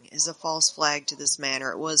 Everything is a false flag to this man,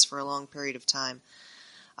 or it was for a long period of time.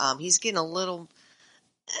 He's getting a little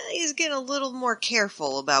more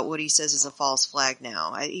careful about what he says is a false flag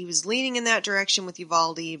now. He was leaning in that direction with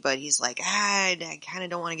Uvalde, but he's like, I kind of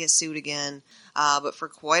don't want to get sued again. But for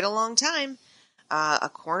quite a long time, a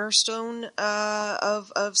cornerstone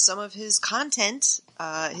of some of his content,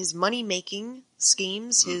 his money-making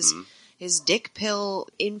schemes, his dick pill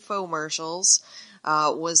infomercials,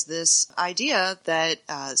 was this idea that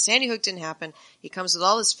Sandy Hook didn't happen. He comes with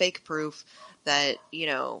all this fake proof that,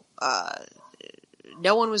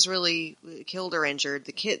 no one was really killed or injured.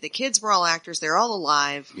 The kids were all actors. They're all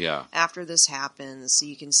alive after this happens. So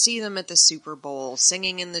you can see them at the Super Bowl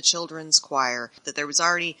singing in the children's choir. That there was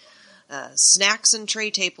already snacks and tray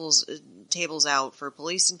tables out for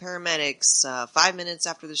police and paramedics 5 minutes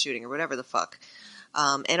after the shooting or whatever the fuck.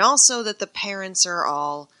 And also that the parents are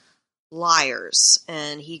all liars.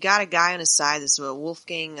 And he got a guy on his side, this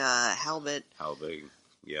Wolfgang Halbig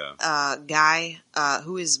guy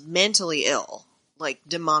who is mentally ill, like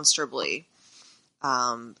demonstrably,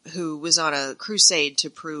 who was on a crusade to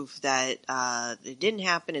prove that it didn't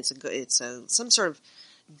happen. It's some sort of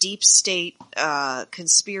deep state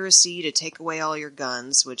conspiracy to take away all your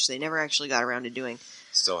guns, which they never actually got around to doing.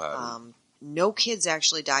 Still haven't. No kids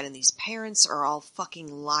actually died, and these parents are all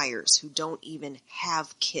fucking liars who don't even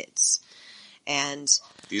have kids. And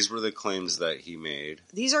These were the claims that he made.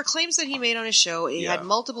 These are claims that he made on his show. He had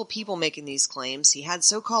multiple people making these claims. He had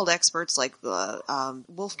so-called experts like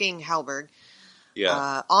Wolfgang Halberg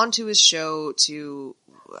onto his show to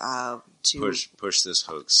push this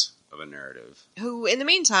hoax of a narrative. Who, in the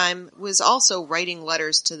meantime, was also writing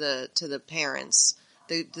letters to the parents,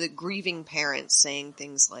 the grieving parents, saying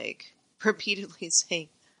things like, repeatedly saying,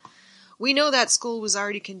 "We know that school was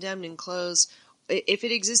already condemned and closed. If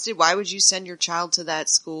it existed, why would you send your child to that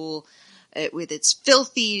school with its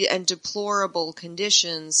filthy and deplorable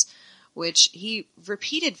conditions?" Which he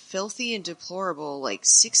repeated filthy and deplorable like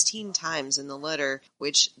 16 times in the letter,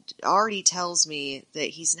 which already tells me that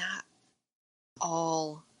he's not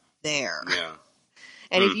all there. Yeah.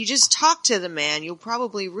 And if you just talk to the man, you'll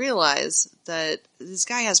probably realize that this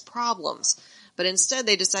guy has problems. But instead,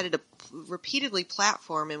 they decided to repeatedly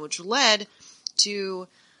platform him, which led to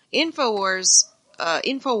Infowarriors.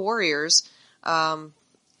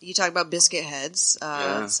 You talk about biscuit heads.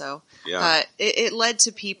 It led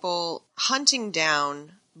to people hunting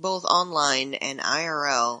down both online and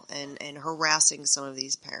IRL and harassing some of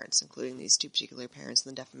these parents, including these two particular parents in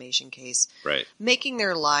the defamation case. Right. Making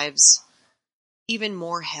their lives even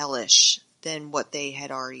more hellish than what they had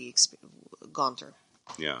already gone through.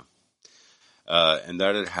 Yeah. And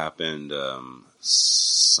that had happened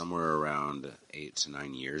somewhere around 8 to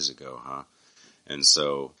 9 years ago, huh? And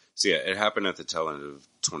so yeah, it happened at the tail end of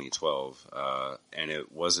 2012, and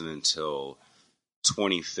it wasn't until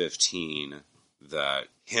 2015 that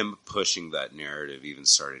him pushing that narrative even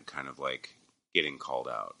started kind of like getting called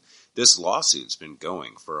out. This lawsuit's been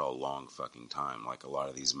going for a long fucking time, like a lot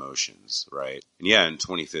of these motions, right? And yeah, in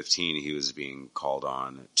 2015, he was being called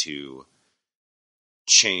on to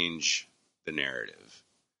change the narrative.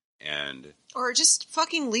 Or just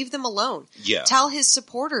fucking leave them alone. Yeah. Tell his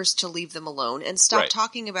supporters to leave them alone and stop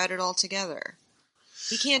talking about it altogether.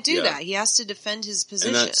 He can't do that. He has to defend his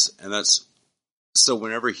position. And that's so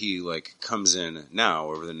whenever he like comes in now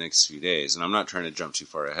over the next few days, and I'm not trying to jump too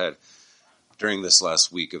far ahead, during this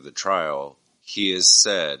last week of the trial, he has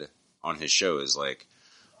said on his show is like,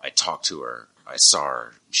 I talked to her, I saw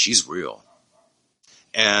her, she's real.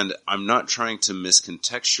 And I'm not trying to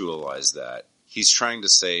miscontextualize that. He's trying to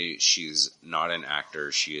say she's not an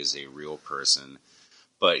actor, she is a real person.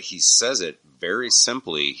 But he says it very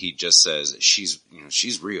simply. He just says, she's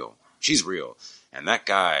real. She's real. And that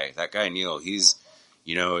guy Neil, he's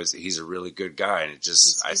a really good guy. And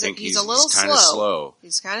I think he's kind of slow.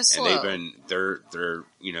 He's kind of slow. And they're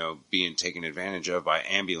being taken advantage of by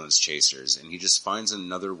ambulance chasers. And he just finds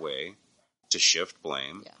another way to shift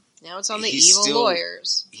blame. Yeah. Now it's on the evil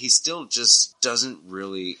lawyers. He still just doesn't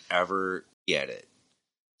really ever get it.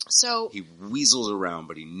 So he weasels around,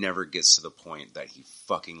 but he never gets to the point that he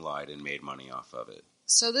fucking lied and made money off of it.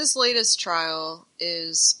 So this latest trial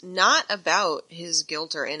is not about his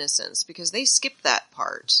guilt or innocence, because they skipped that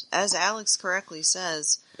part. As Alex correctly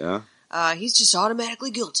says, he's just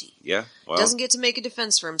automatically guilty. Yeah, well, doesn't get to make a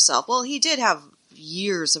defense for himself. Well, he did have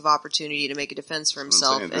years of opportunity to make a defense for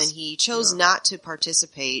himself, and he chose not to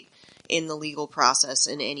participate in the legal process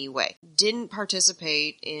in any way. Didn't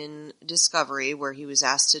participate in discovery, where he was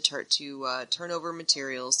asked to turn over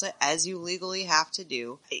materials, as you legally have to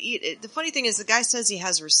do. The funny thing is, the guy says he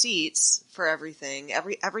has receipts for everything.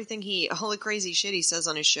 All the crazy shit he says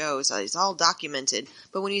on his show is all documented.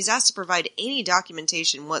 But when he's asked to provide any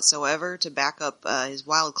documentation whatsoever to back up his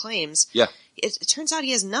wild claims, it turns out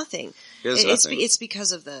he has nothing. It's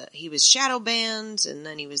because of he was shadow banned, and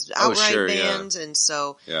then he was outright banned, and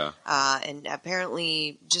so and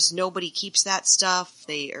apparently just nobody keeps that stuff.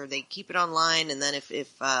 They keep it online, and then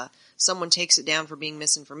if someone takes it down for being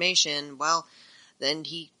misinformation, well, then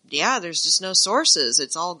there's just no sources.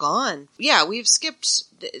 It's all gone. Yeah, we've skipped.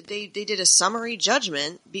 They did a summary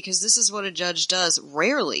judgment, because this is what a judge does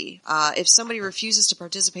rarely. If somebody refuses to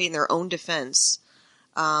participate in their own defense,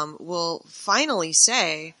 will finally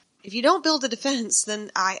say, if you don't build a defense,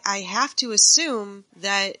 then I have to assume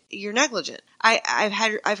that you're negligent.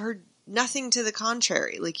 I've heard nothing to the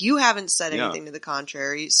contrary. Like, you haven't said anything to the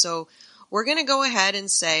contrary, so we're going to go ahead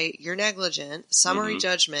and say you're negligent, summary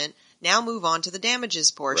judgment, now move on to the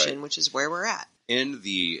damages portion, which is where we're at. In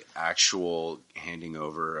the actual handing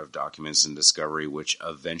over of documents and discovery, which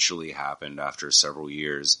eventually happened after several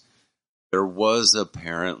years, there was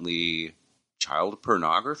apparently child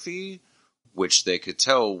pornography, which they could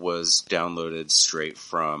tell was downloaded straight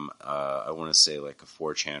from, I want to say like a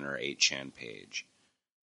 4chan or 8chan page.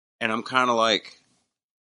 And I'm kind of like,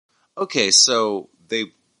 okay, so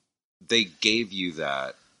they gave you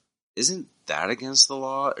that. Isn't that against the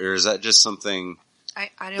law? Or is that just something I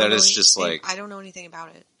don't that know is just anything, like... I don't know anything about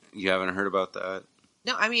it. You haven't heard about that?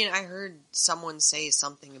 No, I mean, I heard someone say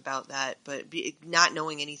something about that, but not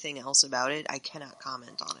knowing anything else about it, I cannot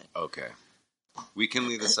comment on it. Okay. We can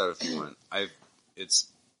leave this out if you want. It's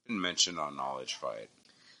been mentioned on Knowledge Fight.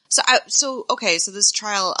 So this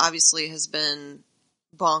trial obviously has been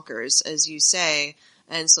bonkers, as you say,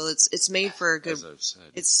 and so it's made for a good. As I've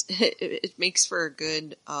said, it makes for a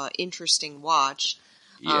good, interesting watch.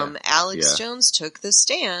 Yeah. Alex Yeah. Jones took the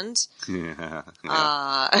stand. Yeah.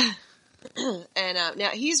 And now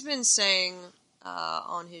he's been saying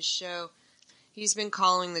on his show, he's been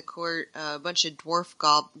calling the court a bunch of dwarf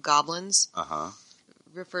goblins. Uh-huh.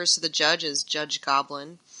 Refers to the judge as Judge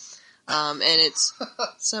Goblin. And it's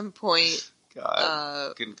some point,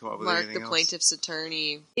 God, couldn't come up with Mark, anything the else. plaintiff's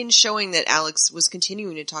attorney, in showing that Alex was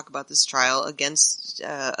continuing to talk about this trial against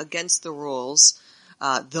the rules,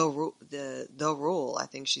 the rule, I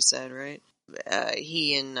think she said, right?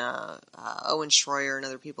 He and Owen Schroyer and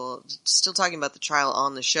other people still talking about the trial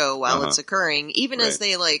on the show while it's occurring, even as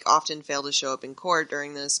they often fail to show up in court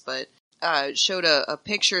during this, but showed a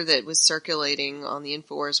picture that was circulating on the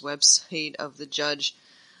Infowars website of the judge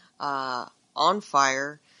on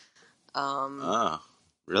fire.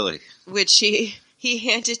 Really? Which he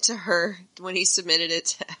handed to her when he submitted it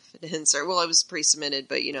to evidence, or well, it was pre-submitted,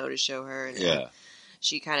 but to show her, and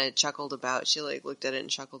she kind of chuckled about. She looked at it and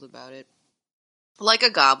chuckled about it, like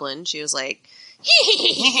a goblin. She was like,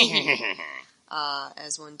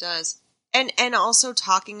 as one does, and also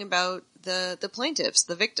talking about the plaintiffs,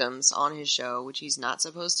 the victims, on his show, which he's not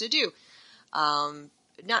supposed to do.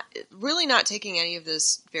 Not taking any of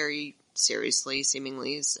this very seriously,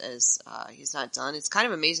 seemingly, as he's not done. It's kind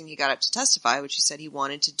of amazing he got up to testify, which he said he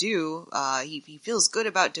wanted to do. He feels good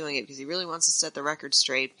about doing it because he really wants to set the record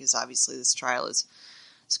straight, because obviously this trial is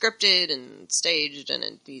scripted and staged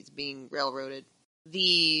and he's being railroaded.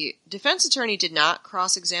 The defense attorney did not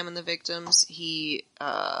cross-examine the victims. He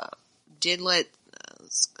did let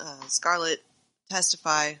Scarlett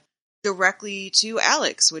testify directly to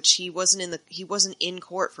Alex, which he wasn't in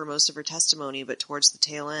court for most of her testimony, but towards the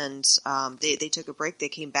tail end, they took a break. They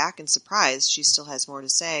came back, and surprised, she still has more to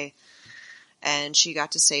say, and she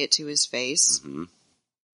got to say it to his face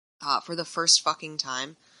for the first fucking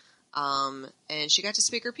time, and she got to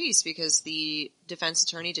speak her piece because the defense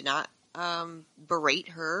attorney did not berate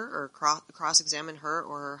her or cross-examine her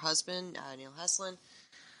or her husband, Neil Heslin.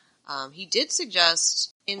 He did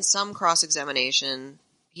suggest in some cross-examination.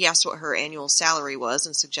 He asked what her annual salary was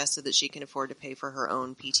and suggested that she can afford to pay for her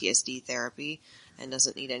own PTSD therapy and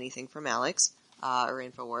doesn't need anything from Alex or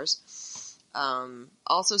Infowars.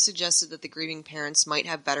 Also suggested that the grieving parents might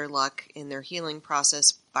have better luck in their healing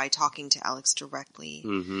process by talking to Alex directly.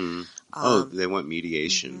 Mm-hmm. They want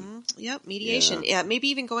mediation. Mm-hmm. Yep, mediation. Yeah, maybe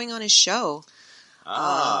even going on his show.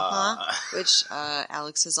 Which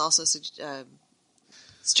Alex has also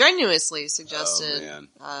strenuously suggested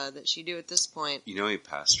that she do at this point. He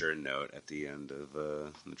passed her a note at the end of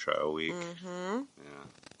the trial week. Mm-hmm. Yeah.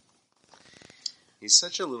 He's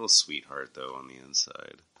such a little sweetheart, though, on the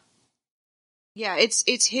inside. Yeah,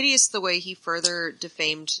 it's hideous the way he further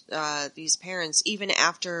defamed these parents, even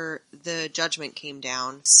after the judgment came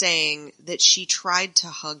down, saying that she tried to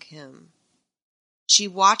hug him. She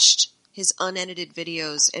watched his unedited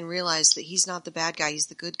videos and realized that he's not the bad guy, he's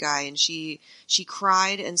the good guy, and she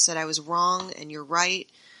cried and said, "I was wrong and you're right.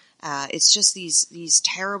 It's just these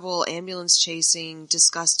terrible ambulance chasing,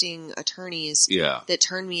 disgusting attorneys that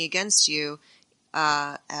turn me against you.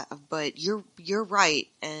 But you're right."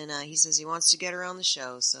 And he says he wants to get her on the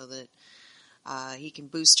show so that he can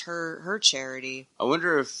boost her charity. I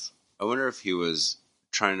wonder if he was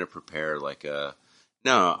trying to prepare like a.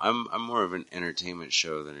 No, I'm more of an entertainment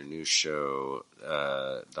show than a news show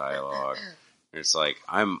dialogue. It's like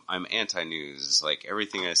I'm anti-news. It's like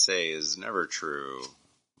everything I say is never true,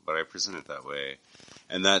 but I present it that way,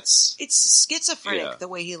 and it's schizophrenic the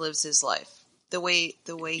way he lives his life, the way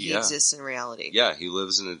he exists in reality. Yeah, he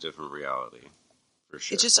lives in a different reality, for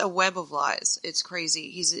sure. It's just a web of lies. It's crazy.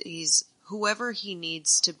 He's whoever he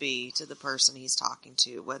needs to be to the person he's talking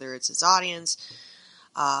to, whether it's his audience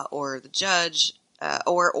or the judge.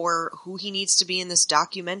 Or who he needs to be in this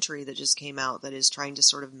documentary that just came out that is trying to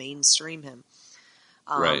sort of mainstream him.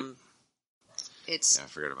 Right. I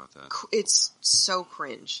forgot about that. It's so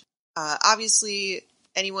cringe. Obviously,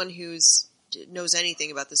 anyone who's knows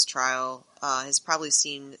anything about this trial has probably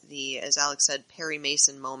seen the, as Alex said, Perry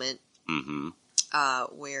Mason moment,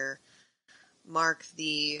 where Mark,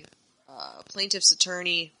 the plaintiff's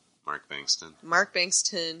attorney, Mark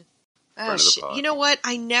Bankston. Oh, you know what?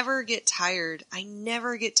 I never get tired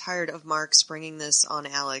of Mark springing this on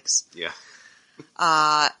Alex. Yeah.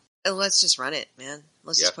 Let's just run it, man.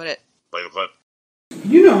 Let's just put it. Play the clip.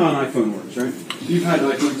 You know how an iPhone works, right? You've had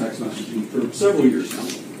iPhone text messaging for several years now.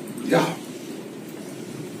 Yeah.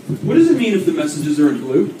 What does it mean if the messages are in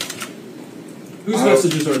blue? Whose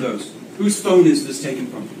messages are those? Whose phone is this taken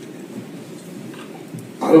from?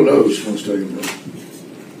 I don't know whose phone's taken from.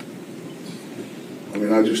 I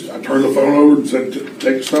mean, I turned the phone over and said,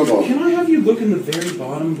 take the stuff off. Can I have you look in the very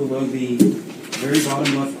bottom below the very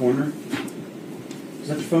bottom left corner? Is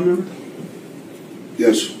that your phone number?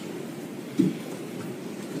 Yes.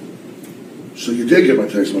 So you did get my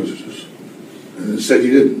text messages. And it said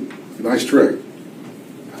you didn't. Nice trick.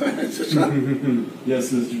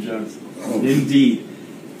 Yes, Mr. Jones. Oh. Indeed.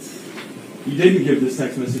 You didn't give this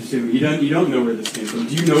text message to me. You don't know where this came from.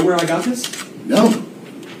 Do you know where I got this? No.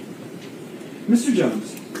 Mr.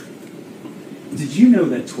 Jones, did you know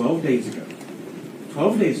that 12 days ago,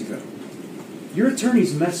 your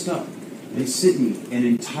attorneys messed up and sent me an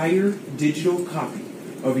entire digital copy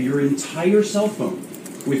of your entire cell phone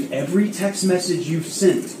with every text message you've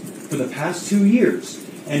sent for the past 2 years,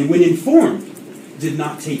 and when informed, did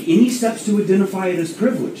not take any steps to identify it as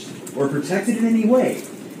privileged or protect it in any way.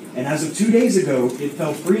 And as of 2 days ago, it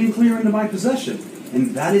fell free and clear into my possession.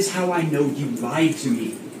 And that is how I know you lied to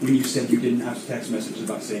me when you said you didn't have text messages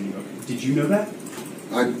about San Diego. Did you know that?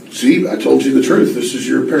 I told you the truth. This is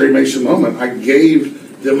your Perry Mason moment. I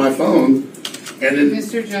gave them my phone, and then...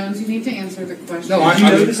 Mr. Jones, you need to answer the question. No, Did you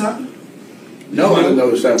know this happened? No, I didn't know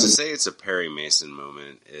this happened. To say it's a Perry Mason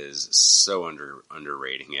moment is so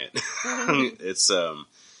underrating it. It's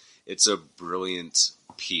a brilliant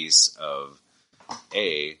piece of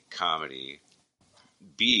A, comedy,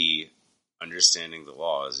 B, understanding the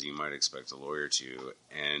law as you might expect a lawyer to,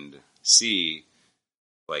 and C,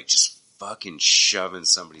 like just fucking shoving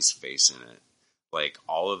somebody's face in it. Like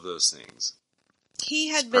all of those things. He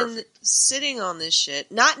had been sitting on this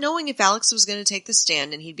shit, not knowing if Alex was going to take the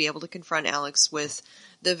stand and he'd be able to confront Alex with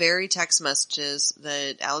the very text messages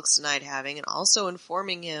that Alex denied having, and also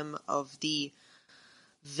informing him of the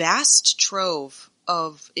vast trove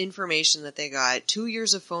of information that they got, 2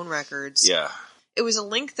 years of phone records. Yeah. It was a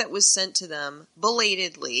link that was sent to them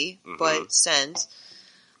belatedly, but sent.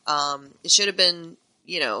 It should have been,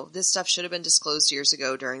 this stuff should have been disclosed years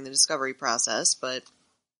ago during the discovery process, but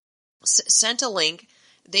sent a link.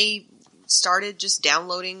 They started just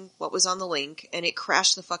downloading what was on the link, and it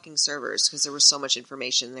crashed the fucking servers because there was so much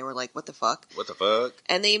information. They were like, what the fuck? What the fuck?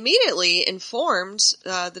 And they immediately informed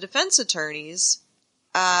the defense attorneys.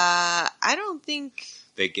 I don't think...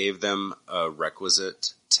 They gave them a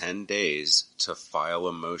requisite 10 days to file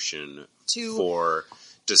a motion for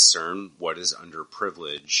discern what is under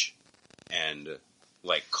privilege and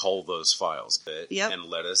cull those files and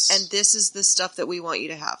let us... And this is the stuff that we want you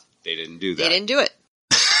to have. They didn't do that. They didn't do it.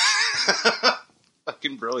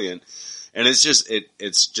 Fucking brilliant. And it's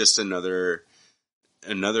just another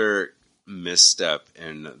misstep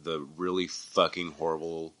in the really fucking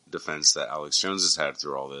horrible defense that Alex Jones has had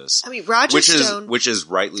through all this. I mean, Roger Stone, which is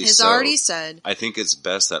rightly has so, already said. I think it's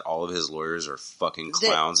best that all of his lawyers are fucking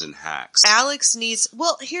clowns and hacks. Alex needs.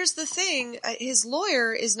 Well, here's the thing: his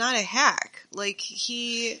lawyer is not a hack.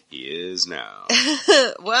 He is now.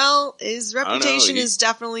 Well, his reputation is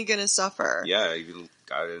definitely going to suffer. Yeah,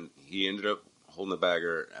 he ended up holding the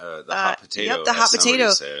bagger, the hot potato. Yep, the hot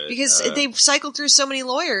potato. Because they cycled through so many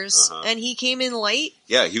lawyers, and he came in late.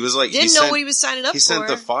 Yeah, he was didn't know what he was signing up for. He sent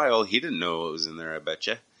the file. He didn't know what was in there, I bet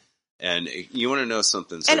you. And you want to know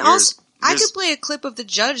something. So and also, I could play a clip of the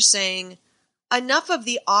judge saying, enough of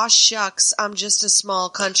the aw shucks, I'm just a small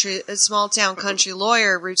town country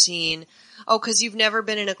lawyer routine. Oh, because you've never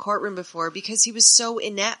been in a courtroom before. Because he was so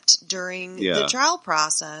inept during the trial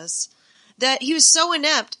process. That he was so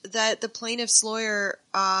inept that the plaintiff's lawyer,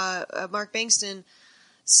 Mark Bankston,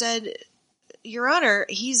 said, Your Honor,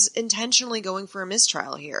 he's intentionally going for a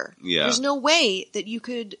mistrial here. Yeah. There's no way that you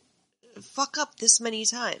could fuck up this many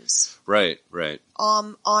times. Right.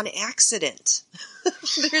 On accident.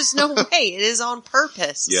 There's no way. It is on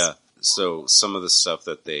purpose. Yeah. So some of the stuff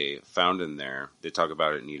that they found in there, they talk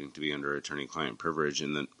about it needing to be under attorney-client privilege,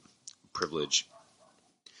 and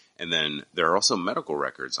then there are also medical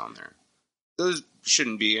records on there. Those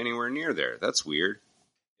shouldn't be anywhere near there. That's weird.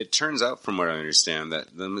 It turns out, from what I understand, that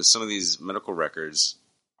some of these medical records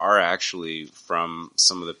are actually from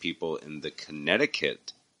some of the people in the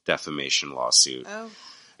Connecticut defamation lawsuit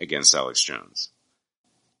against Alex Jones.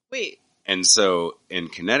 Wait. And so in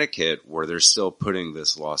Connecticut, where they're still putting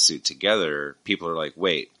this lawsuit together, people are like,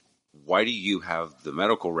 wait, why do you have the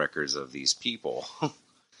medical records of these people?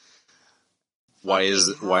 Why is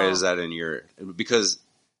that in your... Because...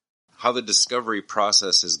 How the discovery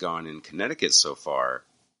process has gone in Connecticut so far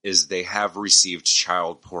is they have received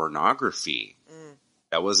child pornography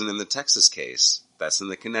That wasn't in the Texas case. That's in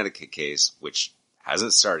the Connecticut case, which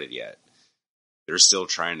hasn't started yet. They're still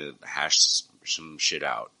trying to hash some shit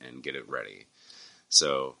out and get it ready.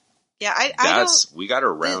 So yeah, I don't. We got a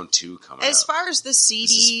round 2 coming. As up. far as the CD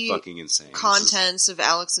This is fucking insane. contents of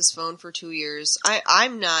Alex's phone for 2 years,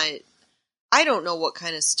 I'm not. I don't know what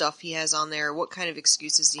kind of stuff he has on there, what kind of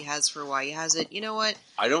excuses he has for why he has it. You know what?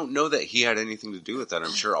 I don't know that he had anything to do with that.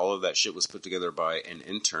 I'm sure all of that shit was put together by an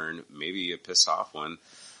intern, maybe a pissed off one,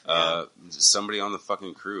 somebody on the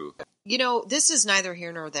fucking crew. You know, this is neither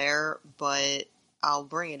here nor there, but I'll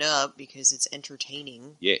bring it up because it's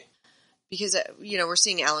entertaining. Yeah. Because, you know, we're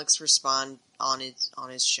seeing Alex respond on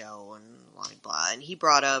his show and blah, blah, and he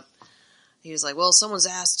brought up, he was like, well, someone's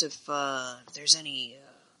asked if there's any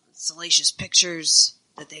salacious pictures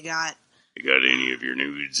that they got. You got any of your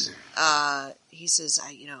nudes? He says,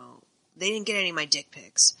 they didn't get any of my dick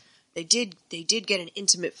pics. They did get an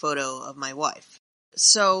intimate photo of my wife.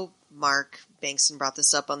 So Mark Bankston brought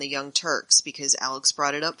this up on the Young Turks because Alex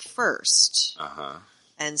brought it up first.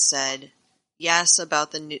 And said, yes,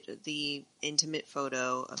 about the intimate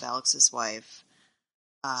photo of Alex's wife.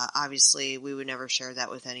 Obviously, we would never share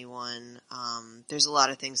that with anyone. There's a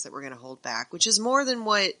lot of things that we're going to hold back, which is more than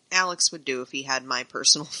what Alex would do if he had my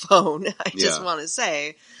personal phone, I just want to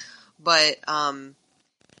say. But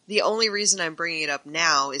the only reason I'm bringing it up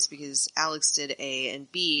now is because Alex did A, and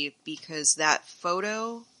B, because that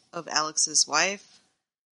photo of Alex's wife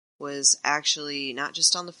was actually not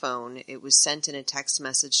just on the phone, it was sent in a text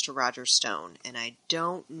message to Roger Stone, and I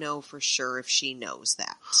don't know for sure if she knows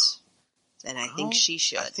that. And I think she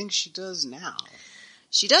should. I think she does now.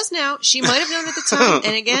 She does now. She might have known at the time.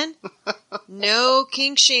 And again, no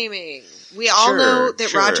kink shaming. We all know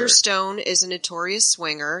that Roger Stone is a notorious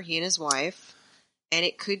swinger, he and his wife. And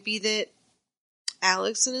it could be that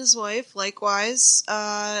Alex and his wife, likewise,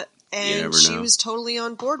 and she was totally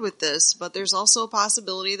on board with this. But there's also a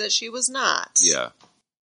possibility that she was not.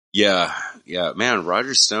 Yeah, man,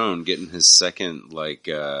 Roger Stone getting his second,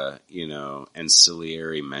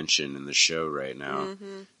 ancillary mention in the show right now.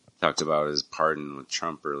 Mm-hmm. Talked about his pardon with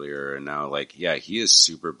Trump earlier, and now, he is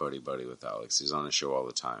super buddy-buddy with Alex. He's on the show all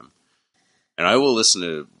the time. And I will listen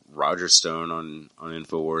to Roger Stone on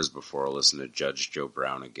Infowars before I listen to Judge Joe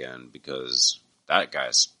Brown again, because that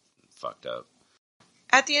guy's fucked up.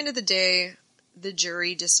 At the end of the day, the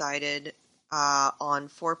jury decided on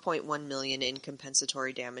 $4.1 million in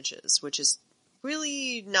compensatory damages, which is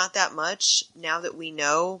really not that much now that we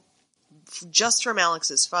know just from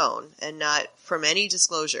Alex's phone and not from any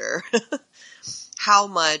disclosure how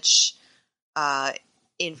much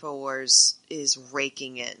Infowars is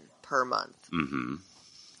raking in per month. Mm-hmm.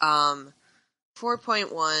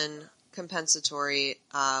 4.1 compensatory,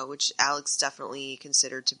 which Alex definitely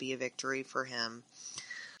considered to be a victory for him.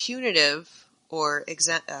 Punitive or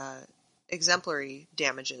exemplary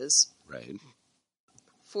damages. Right.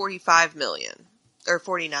 45 million. Or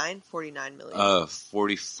 49 million.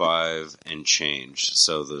 45 and change.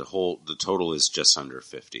 So the total is just under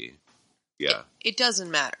 50. Yeah. It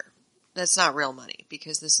doesn't matter. That's not real money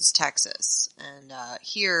because this is Texas. And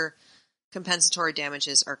here, compensatory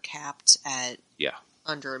damages are capped at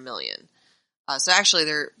under $1 million. So actually,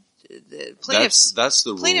 the plaintiffs. That's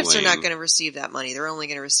the plaintiffs ruling. are not going to receive that money. They're only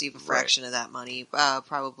going to receive a fraction of that money.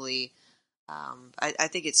 Probably. I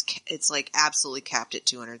think it's like absolutely capped at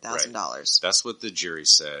 $200,000. That's what the jury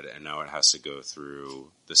said, and now it has to go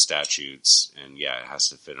through the statutes, and it has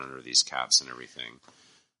to fit under these caps and everything.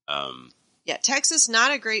 Texas,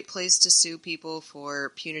 not a great place to sue people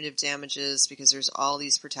for punitive damages because there's all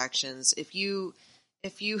these protections. If you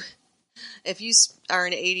are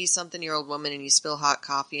an 80-something-year-old woman and you spill hot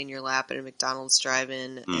coffee in your lap at a McDonald's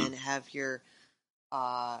drive-in and have your,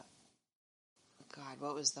 God,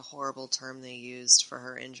 what was the horrible term they used for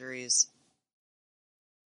her injuries?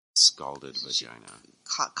 Scalded vagina.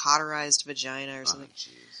 Cauterized vagina or something.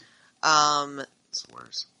 It's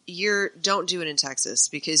worse. Don't do it in Texas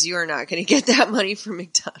because you are not going to get that money from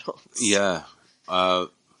McDonald's. Yeah.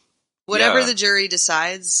 Whatever the jury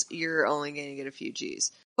decides, you're only going to get a few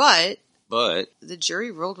G's. But the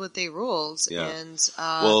jury ruled what they ruled. Yeah. And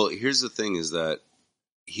well, here's the thing: is that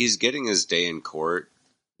he's getting his day in court,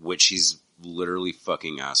 which he's literally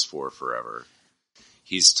fucking asked for forever.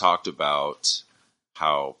 He's talked about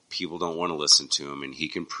how people don't want to listen to him, and he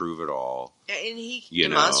can prove it all. And he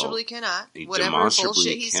demonstrably cannot. Whatever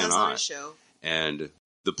bullshit he says on his show. And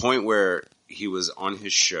the point where he was on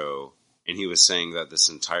his show, and he was saying that this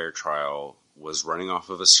entire trial was running off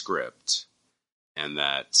of a script, and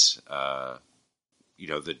that,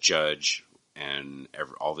 the judge and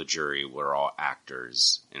all the jury were all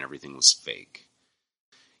actors, and everything was fake.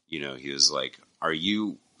 He was like, are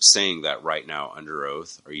you saying that right now under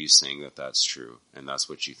oath? Are you saying that that's true? And that's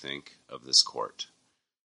what you think of this court?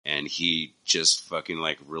 And he just fucking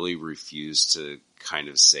like really refused to kind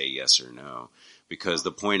of say yes or no. Because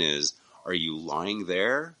the point is, are you lying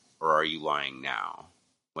there or are you lying now?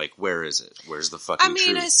 Like, where is it? Where's the fucking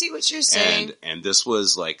truth? I see what you're saying. And this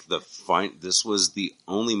was like this was the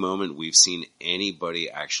only moment we've seen anybody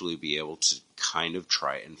actually be able to kind of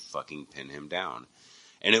try and fucking pin him down.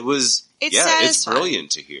 And it's satisfying.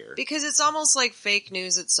 Brilliant to hear. Because it's almost like fake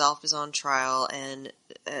news itself is on trial, and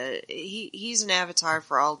he's an avatar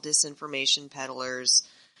for all disinformation peddlers.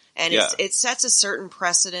 And it sets a certain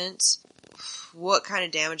precedent what kind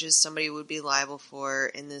of damages somebody would be liable for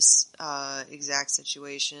in this exact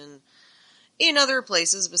situation in other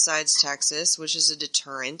places besides Texas, which is a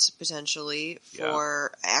deterrent, potentially,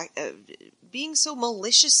 for being so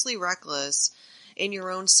maliciously reckless in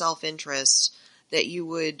your own self-interest that you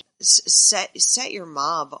would set your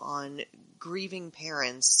mob on grieving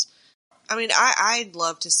parents. I mean, I'd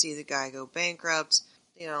love to see the guy go bankrupt.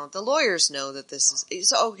 You know, the lawyers know that this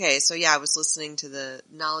is okay. So yeah, I was listening to the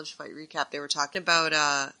Knowledge Fight recap. They were talking about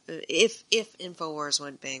if Infowars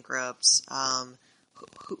went bankrupt,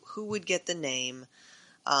 who would get the name,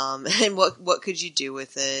 and what could you do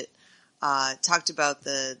with it? Talked about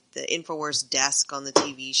the Infowars desk on the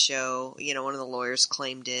TV show. You know, one of the lawyers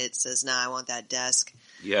claimed it. Says, "Nah, I want that desk."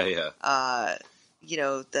 Yeah. You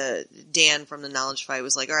know, the Dan from the Knowledge Fight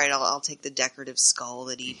was like, "All right, I'll take the decorative skull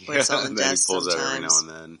that he puts on the desk he pulls sometimes." out every now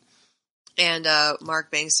and then. And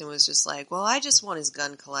Mark Bankston was just like, "Well, I just want his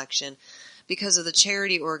gun collection because of the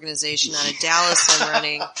charity organization out of Dallas I'm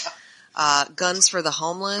running, Guns for the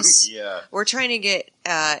Homeless. Yeah, we're trying to get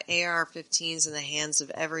AR-15s in the hands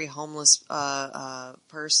of every homeless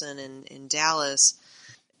person in Dallas."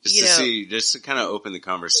 Just to kind of open the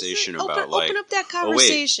conversation about open up that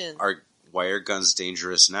conversation. Oh, wait, why are guns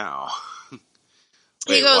dangerous now?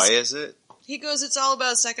 Why is it? He goes, "It's all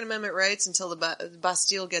about Second Amendment rights until the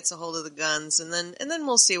Bastille gets a hold of the guns, and then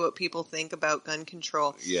we'll see what people think about gun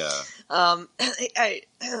control." Yeah. I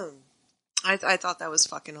thought that was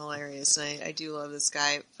fucking hilarious, and I do love this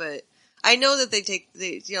guy, but I know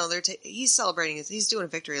that he's celebrating he's doing a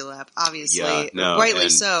victory lap, obviously, rightly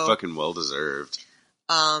so, fucking well deserved.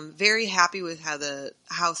 Very happy with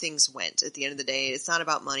how things went at the end of the day. It's not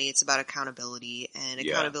about money, it's about accountability, and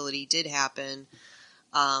accountability did happen.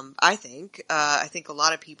 I think a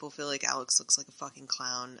lot of people feel like Alex looks like a fucking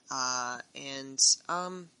clown.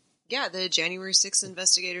 The January 6th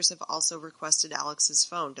investigators have also requested Alex's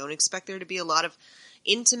phone. Don't expect there to be a lot of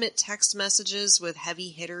intimate text messages with heavy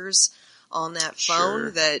hitters on that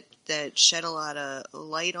phone that shed a lot of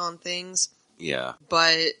light on things. Yeah.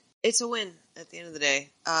 But it's a win at the end of the day.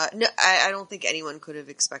 No, I don't think anyone could have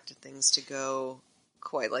expected things to go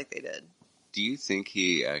quite like they did. Do you think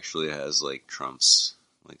he actually has like Trump's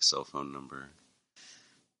cell phone number?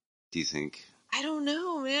 Do you think? I don't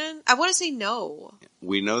know, man. I want to say no.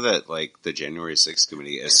 We know that the January 6th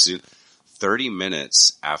committee, 30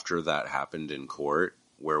 minutes after that happened in court,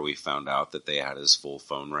 where we found out that they had his full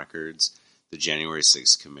phone records, the January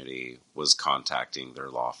 6th committee was contacting their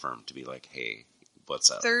law firm to be like, "Hey, what's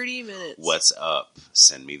up? 30 minutes. What's up?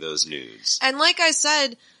 Send me those nudes." And like I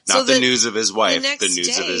said, not the news of his wife, the news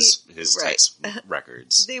day, of his text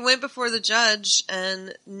records. They went before the judge,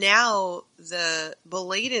 and now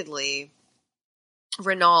belatedly,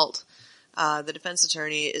 Renault, the defense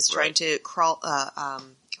attorney, is trying to claw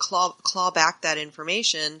back that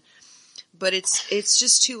information, but it's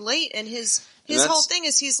just too late. And his whole thing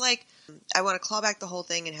is he's like, "I want to claw back the whole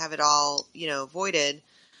thing and have it all, voided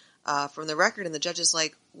from the record." And the judge is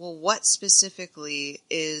like, "Well, what specifically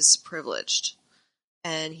is privileged?"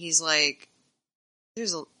 And he's like,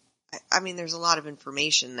 there's a lot of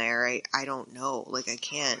information there. I don't know. I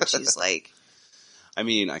can't." She's like, I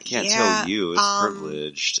can't tell you. It's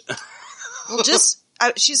privileged. Well,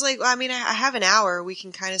 she's like, "I have an hour. We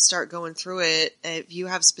can kind of start going through it. If you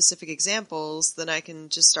have specific examples, then I can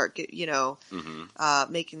just start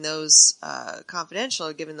making those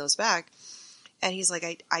confidential, giving those back." And he's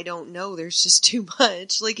like, I don't know. There's just too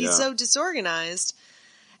much. He's so disorganized.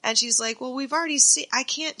 And she's like, "Well, we've already seen, I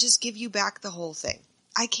can't just give you back the whole thing.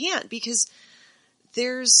 I can't, because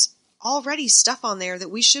there's already stuff on there that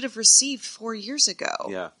we should have received 4 years ago."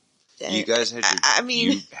 Yeah. You guys had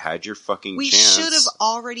you had your fucking we chance. We should have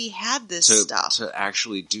already had this stuff. To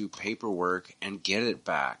actually do paperwork and get it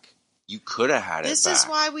back. You could have had it back. This is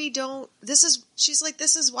why we don't, she's like,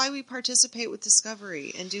 this is why we participate with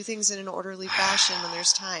Discovery and do things in an orderly fashion when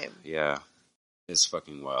there's time. Yeah. It's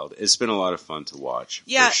fucking wild. It's been a lot of fun to watch,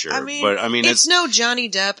 Yeah, for sure. I mean, but I mean, it's no Johnny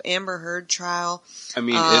Depp Amber Heard trial. I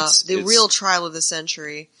mean, it's it's real trial of the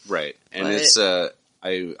century, right? And but it's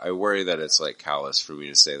I worry that it's like callous for me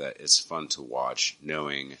to say that it's fun to watch,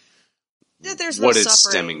 knowing that there's what no it's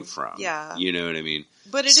suffering. stemming from. Yeah, you know what I mean.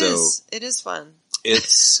 But it is fun.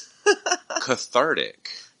 It's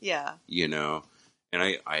cathartic. Yeah, you know, and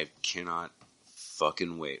I cannot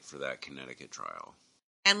fucking wait for that Connecticut trial.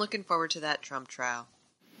 And looking forward to that Trump trial.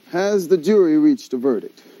 Has the jury reached a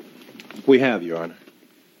verdict? We have, Your Honor.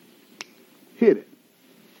 Hit it.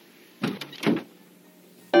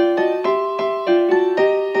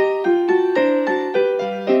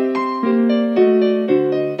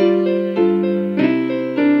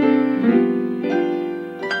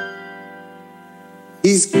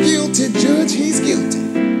 He's guilty, Judge, he's guilty.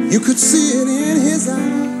 You could see it in his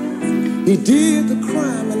eyes. He did the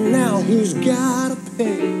crime and now he's gotta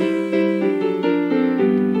pay.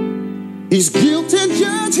 He's guilty,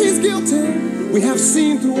 Judge, he's guilty. We have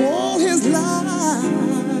seen through all his lies.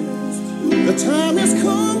 The time has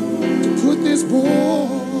come to put this boy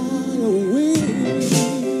away.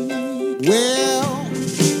 Well,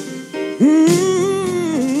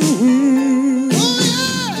 oh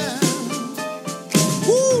yeah.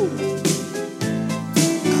 Woo.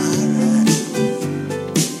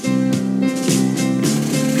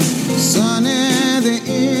 Sonny, the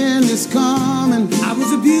end is coming. I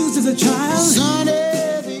was abused as a child. Sonny,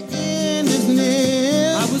 the end is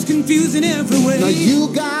near. I was confused in every way. Now you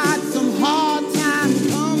got some hard times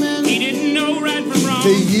coming. He didn't know right from wrong. To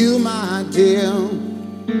you, my dear,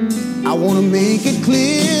 I want to make it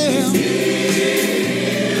clear. He's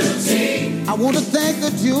guilty. I want to thank the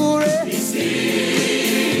jury. He's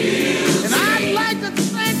guilty. And I'd like to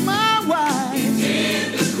thank my wife.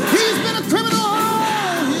 He's been a criminal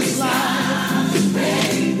all his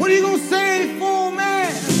life. What are you going to say, fool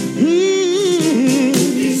man?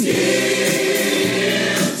 He's guilty.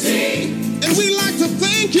 And we'd like to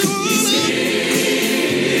thank you, Honor.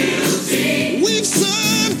 We've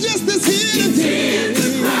served justice here today.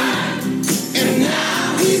 And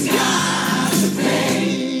now he's got to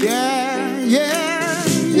pay. Yeah, yeah,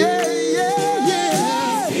 yeah, yeah,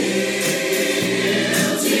 yeah.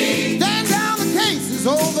 Guilty. Stand down, the case is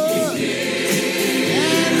over.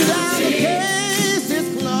 Stand down, the case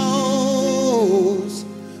is closed.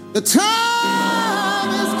 The time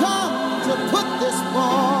has come to put this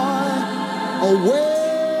boy away.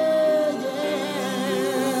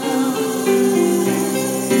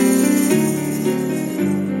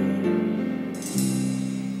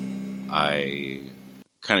 I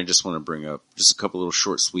kind of just want to bring up just a couple little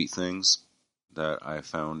short, sweet things that I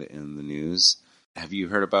found in the news. Have you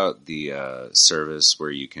heard about the service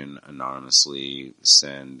where you can anonymously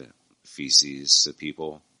send feces to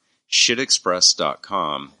people?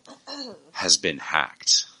 Shitexpress.com has been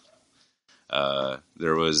hacked.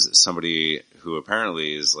 There was somebody who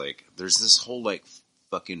apparently is like, there's this whole like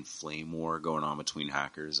fucking flame war going on between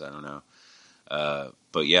hackers. I don't know.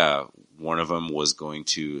 But yeah, one of them was going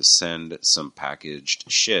to send some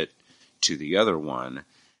packaged shit to the other one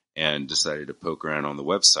and decided to poke around on the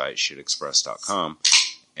website, shitexpress.com,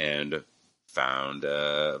 and found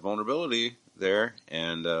a vulnerability there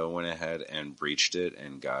and went ahead and breached it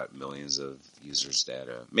and got millions of users'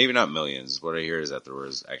 data. Maybe not millions. What I hear is that there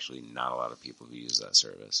was actually not a lot of people who use that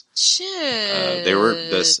service. Shit.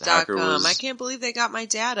 This hacker was... I can't believe they got my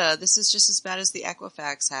data. This is just as bad as the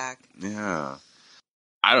Equifax hack. Yeah.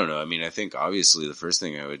 I don't know. I mean, I think obviously the first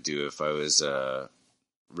thing I would do if I was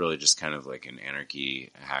really just kind of like an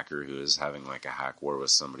anarchy hacker who is having like a hack war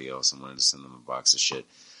with somebody else and wanted to send them a box of shit,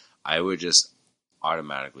 I would just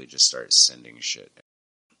automatically just start sending shit.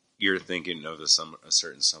 You're thinking of a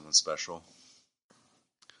certain someone special?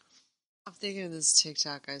 I'm thinking of this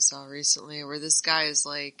TikTok I saw recently where this guy is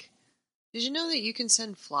like, did you know that you can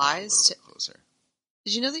send flies to... Closer.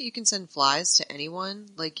 Did you know that you can send flies to anyone?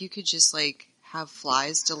 Like, you could just, like, have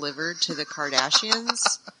flies delivered to the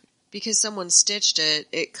Kardashians? Because someone stitched it,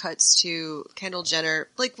 it cuts to Kendall Jenner,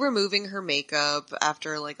 like, removing her makeup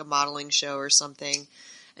after, like, a modeling show or something.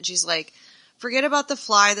 And she's like, forget about the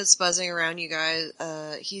fly that's buzzing around you guys.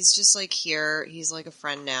 He's just, like, here. He's, like, a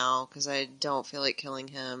friend now, because I don't feel like killing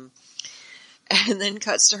him. And then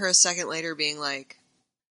cuts to her a second later being like,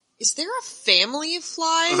 is there a family of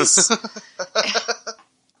flies?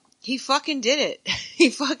 He fucking did it.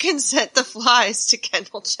 He fucking sent the flies to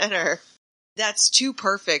Kendall Jenner. That's too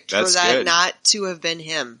perfect for that good. Not to have been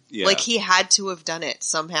him. Yeah. Like, he had to have done it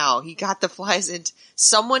somehow. He got the flies in.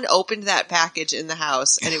 Someone opened that package in the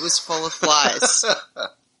house, and it was full of flies.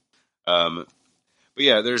 But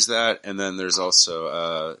yeah, there's that, and then there's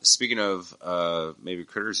also, speaking of maybe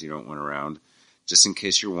critters you don't want around, just in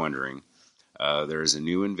case you're wondering, there is a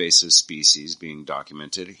new invasive species being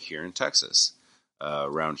documented here in Texas.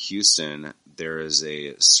 Around Houston, there is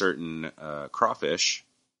a certain crawfish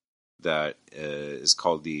that is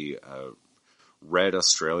called the red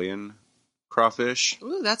Australian crawfish.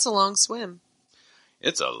 Ooh, that's a long swim.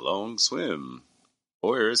 It's a long swim.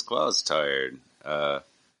 Boy, are his claws tired.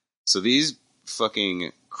 So these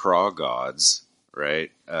fucking craw gods,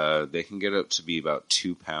 right? They can get up to be about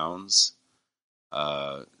 2 pounds.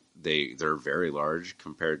 They're very large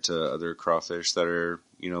compared to other crawfish that are,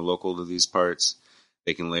 local to these parts.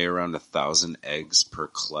 They can lay around 1,000 eggs per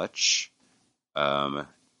clutch. And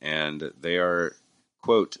they are,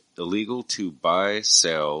 quote, illegal to buy,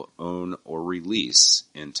 sell, own, or release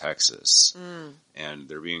in Texas. And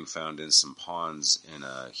they're being found in some ponds in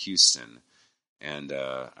Houston. And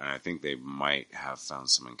I think they might have found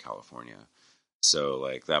some in California. So,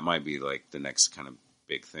 like, that might be, like, the next kind of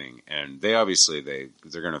big thing. And they obviously,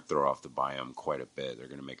 they're going to throw off the biome quite a bit. They're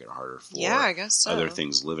going to make it harder for I guess so. other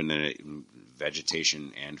things living in it,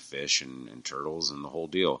 vegetation and fish and turtles and the whole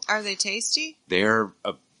deal. Are they tasty? They're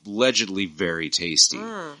allegedly very tasty.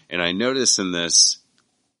 And I noticed in this,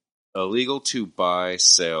 illegal to buy,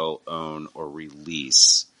 sell, own, or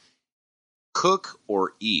release. Cook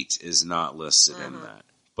or eat is not listed in that.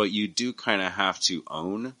 But you do kind of have to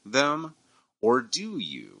own them, or do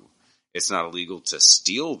you? It's not illegal to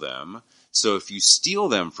steal them. So if you steal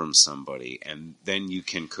them from somebody, and then you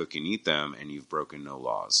can cook and eat them, and you've broken no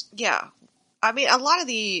laws. Yeah. I mean, a lot of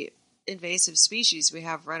the invasive species we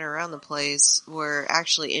have running around the place were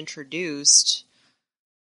actually introduced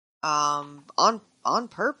on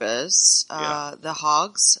purpose. The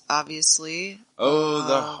hogs, obviously. Oh,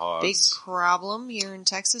 the hogs. Big problem here in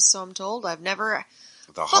Texas, so I'm told. I've never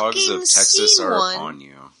The hogs of Texas are one. upon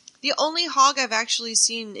you. The only hog I've actually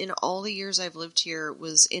seen in all the years I've lived here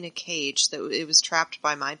was in a cage. That it was trapped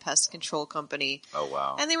by my pest control company. Oh,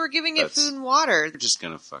 wow. And they were giving it food and water. They're just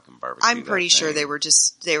going to fucking barbecue I'm pretty that sure thing. they were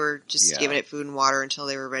just giving it food and water until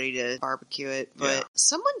they were ready to barbecue it. But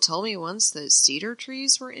someone told me once that cedar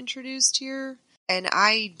trees were introduced here, and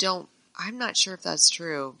I'm not sure if that's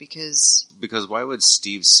true because why would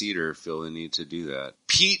Steve Cedar feel the need to do that?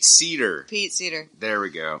 Pete Cedar. There we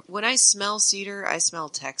go. When I smell cedar, I smell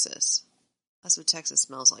Texas. That's what Texas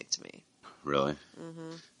smells like to me. Really?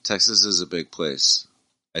 Mm-hmm. Texas is a big place.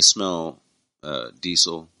 I smell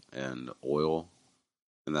diesel and oil,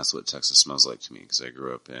 and that's what Texas smells like to me because I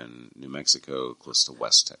grew up in New Mexico, close to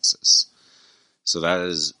West Texas. So that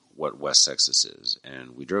is what West Texas is.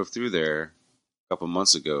 And we drove through there a couple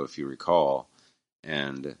months ago, if you recall,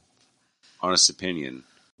 and honest opinion,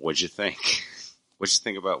 what'd you think? What'd you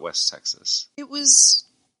think about West Texas? It was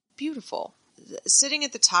beautiful. Sitting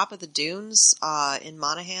at the top of the dunes in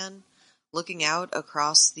Monaghan, looking out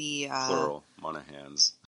across the plural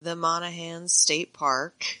Monahans. The Monaghan State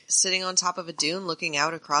Park, sitting on top of a dune, looking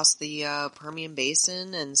out across the Permian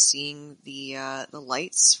Basin and seeing the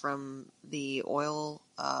lights from the oil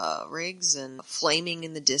rigs and flaming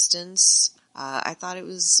in the distance. I thought it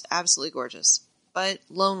was absolutely gorgeous, but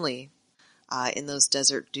lonely in those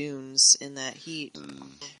desert dunes in that heat.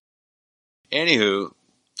 Anywho,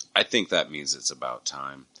 I think that means it's about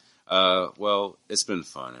time. Well, it's been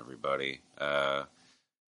fun, everybody.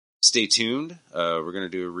 Stay tuned. We're going to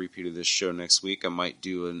do a repeat of this show next week. I might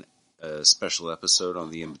do a special episode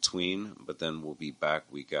on the in-between, but then we'll be back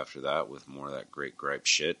week after that with more of that great gripe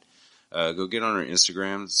shit. Go get on our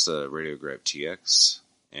Instagram. It's Radio Gripe TX.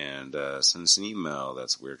 And send us an email.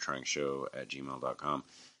 That's weirdtrying@gmail.com.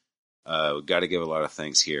 We've got to give a lot of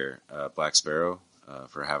thanks here. Black Sparrow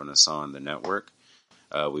for having us on the network.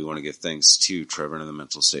 We want to give thanks to Trevor and the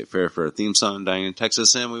Mental State Fair for our theme song, Dying in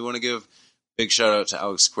Texas. And we want to give big shout out to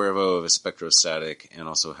Alex Cuervo of Spectrostatic and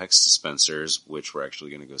also Hex Dispensers, which we're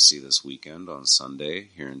actually going to go see this weekend on Sunday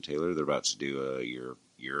here in Taylor. They're about to do a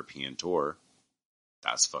European tour.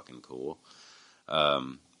 That's fucking cool.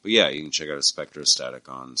 But yeah, you can check out Spectrostatic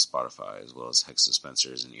on Spotify, as well as Hex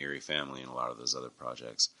Dispensers and Eerie Family and a lot of those other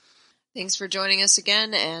projects. Thanks for joining us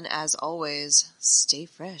again, and as always, stay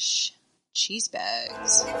fresh. Cheese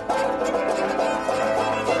bags. Sit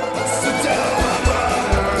down.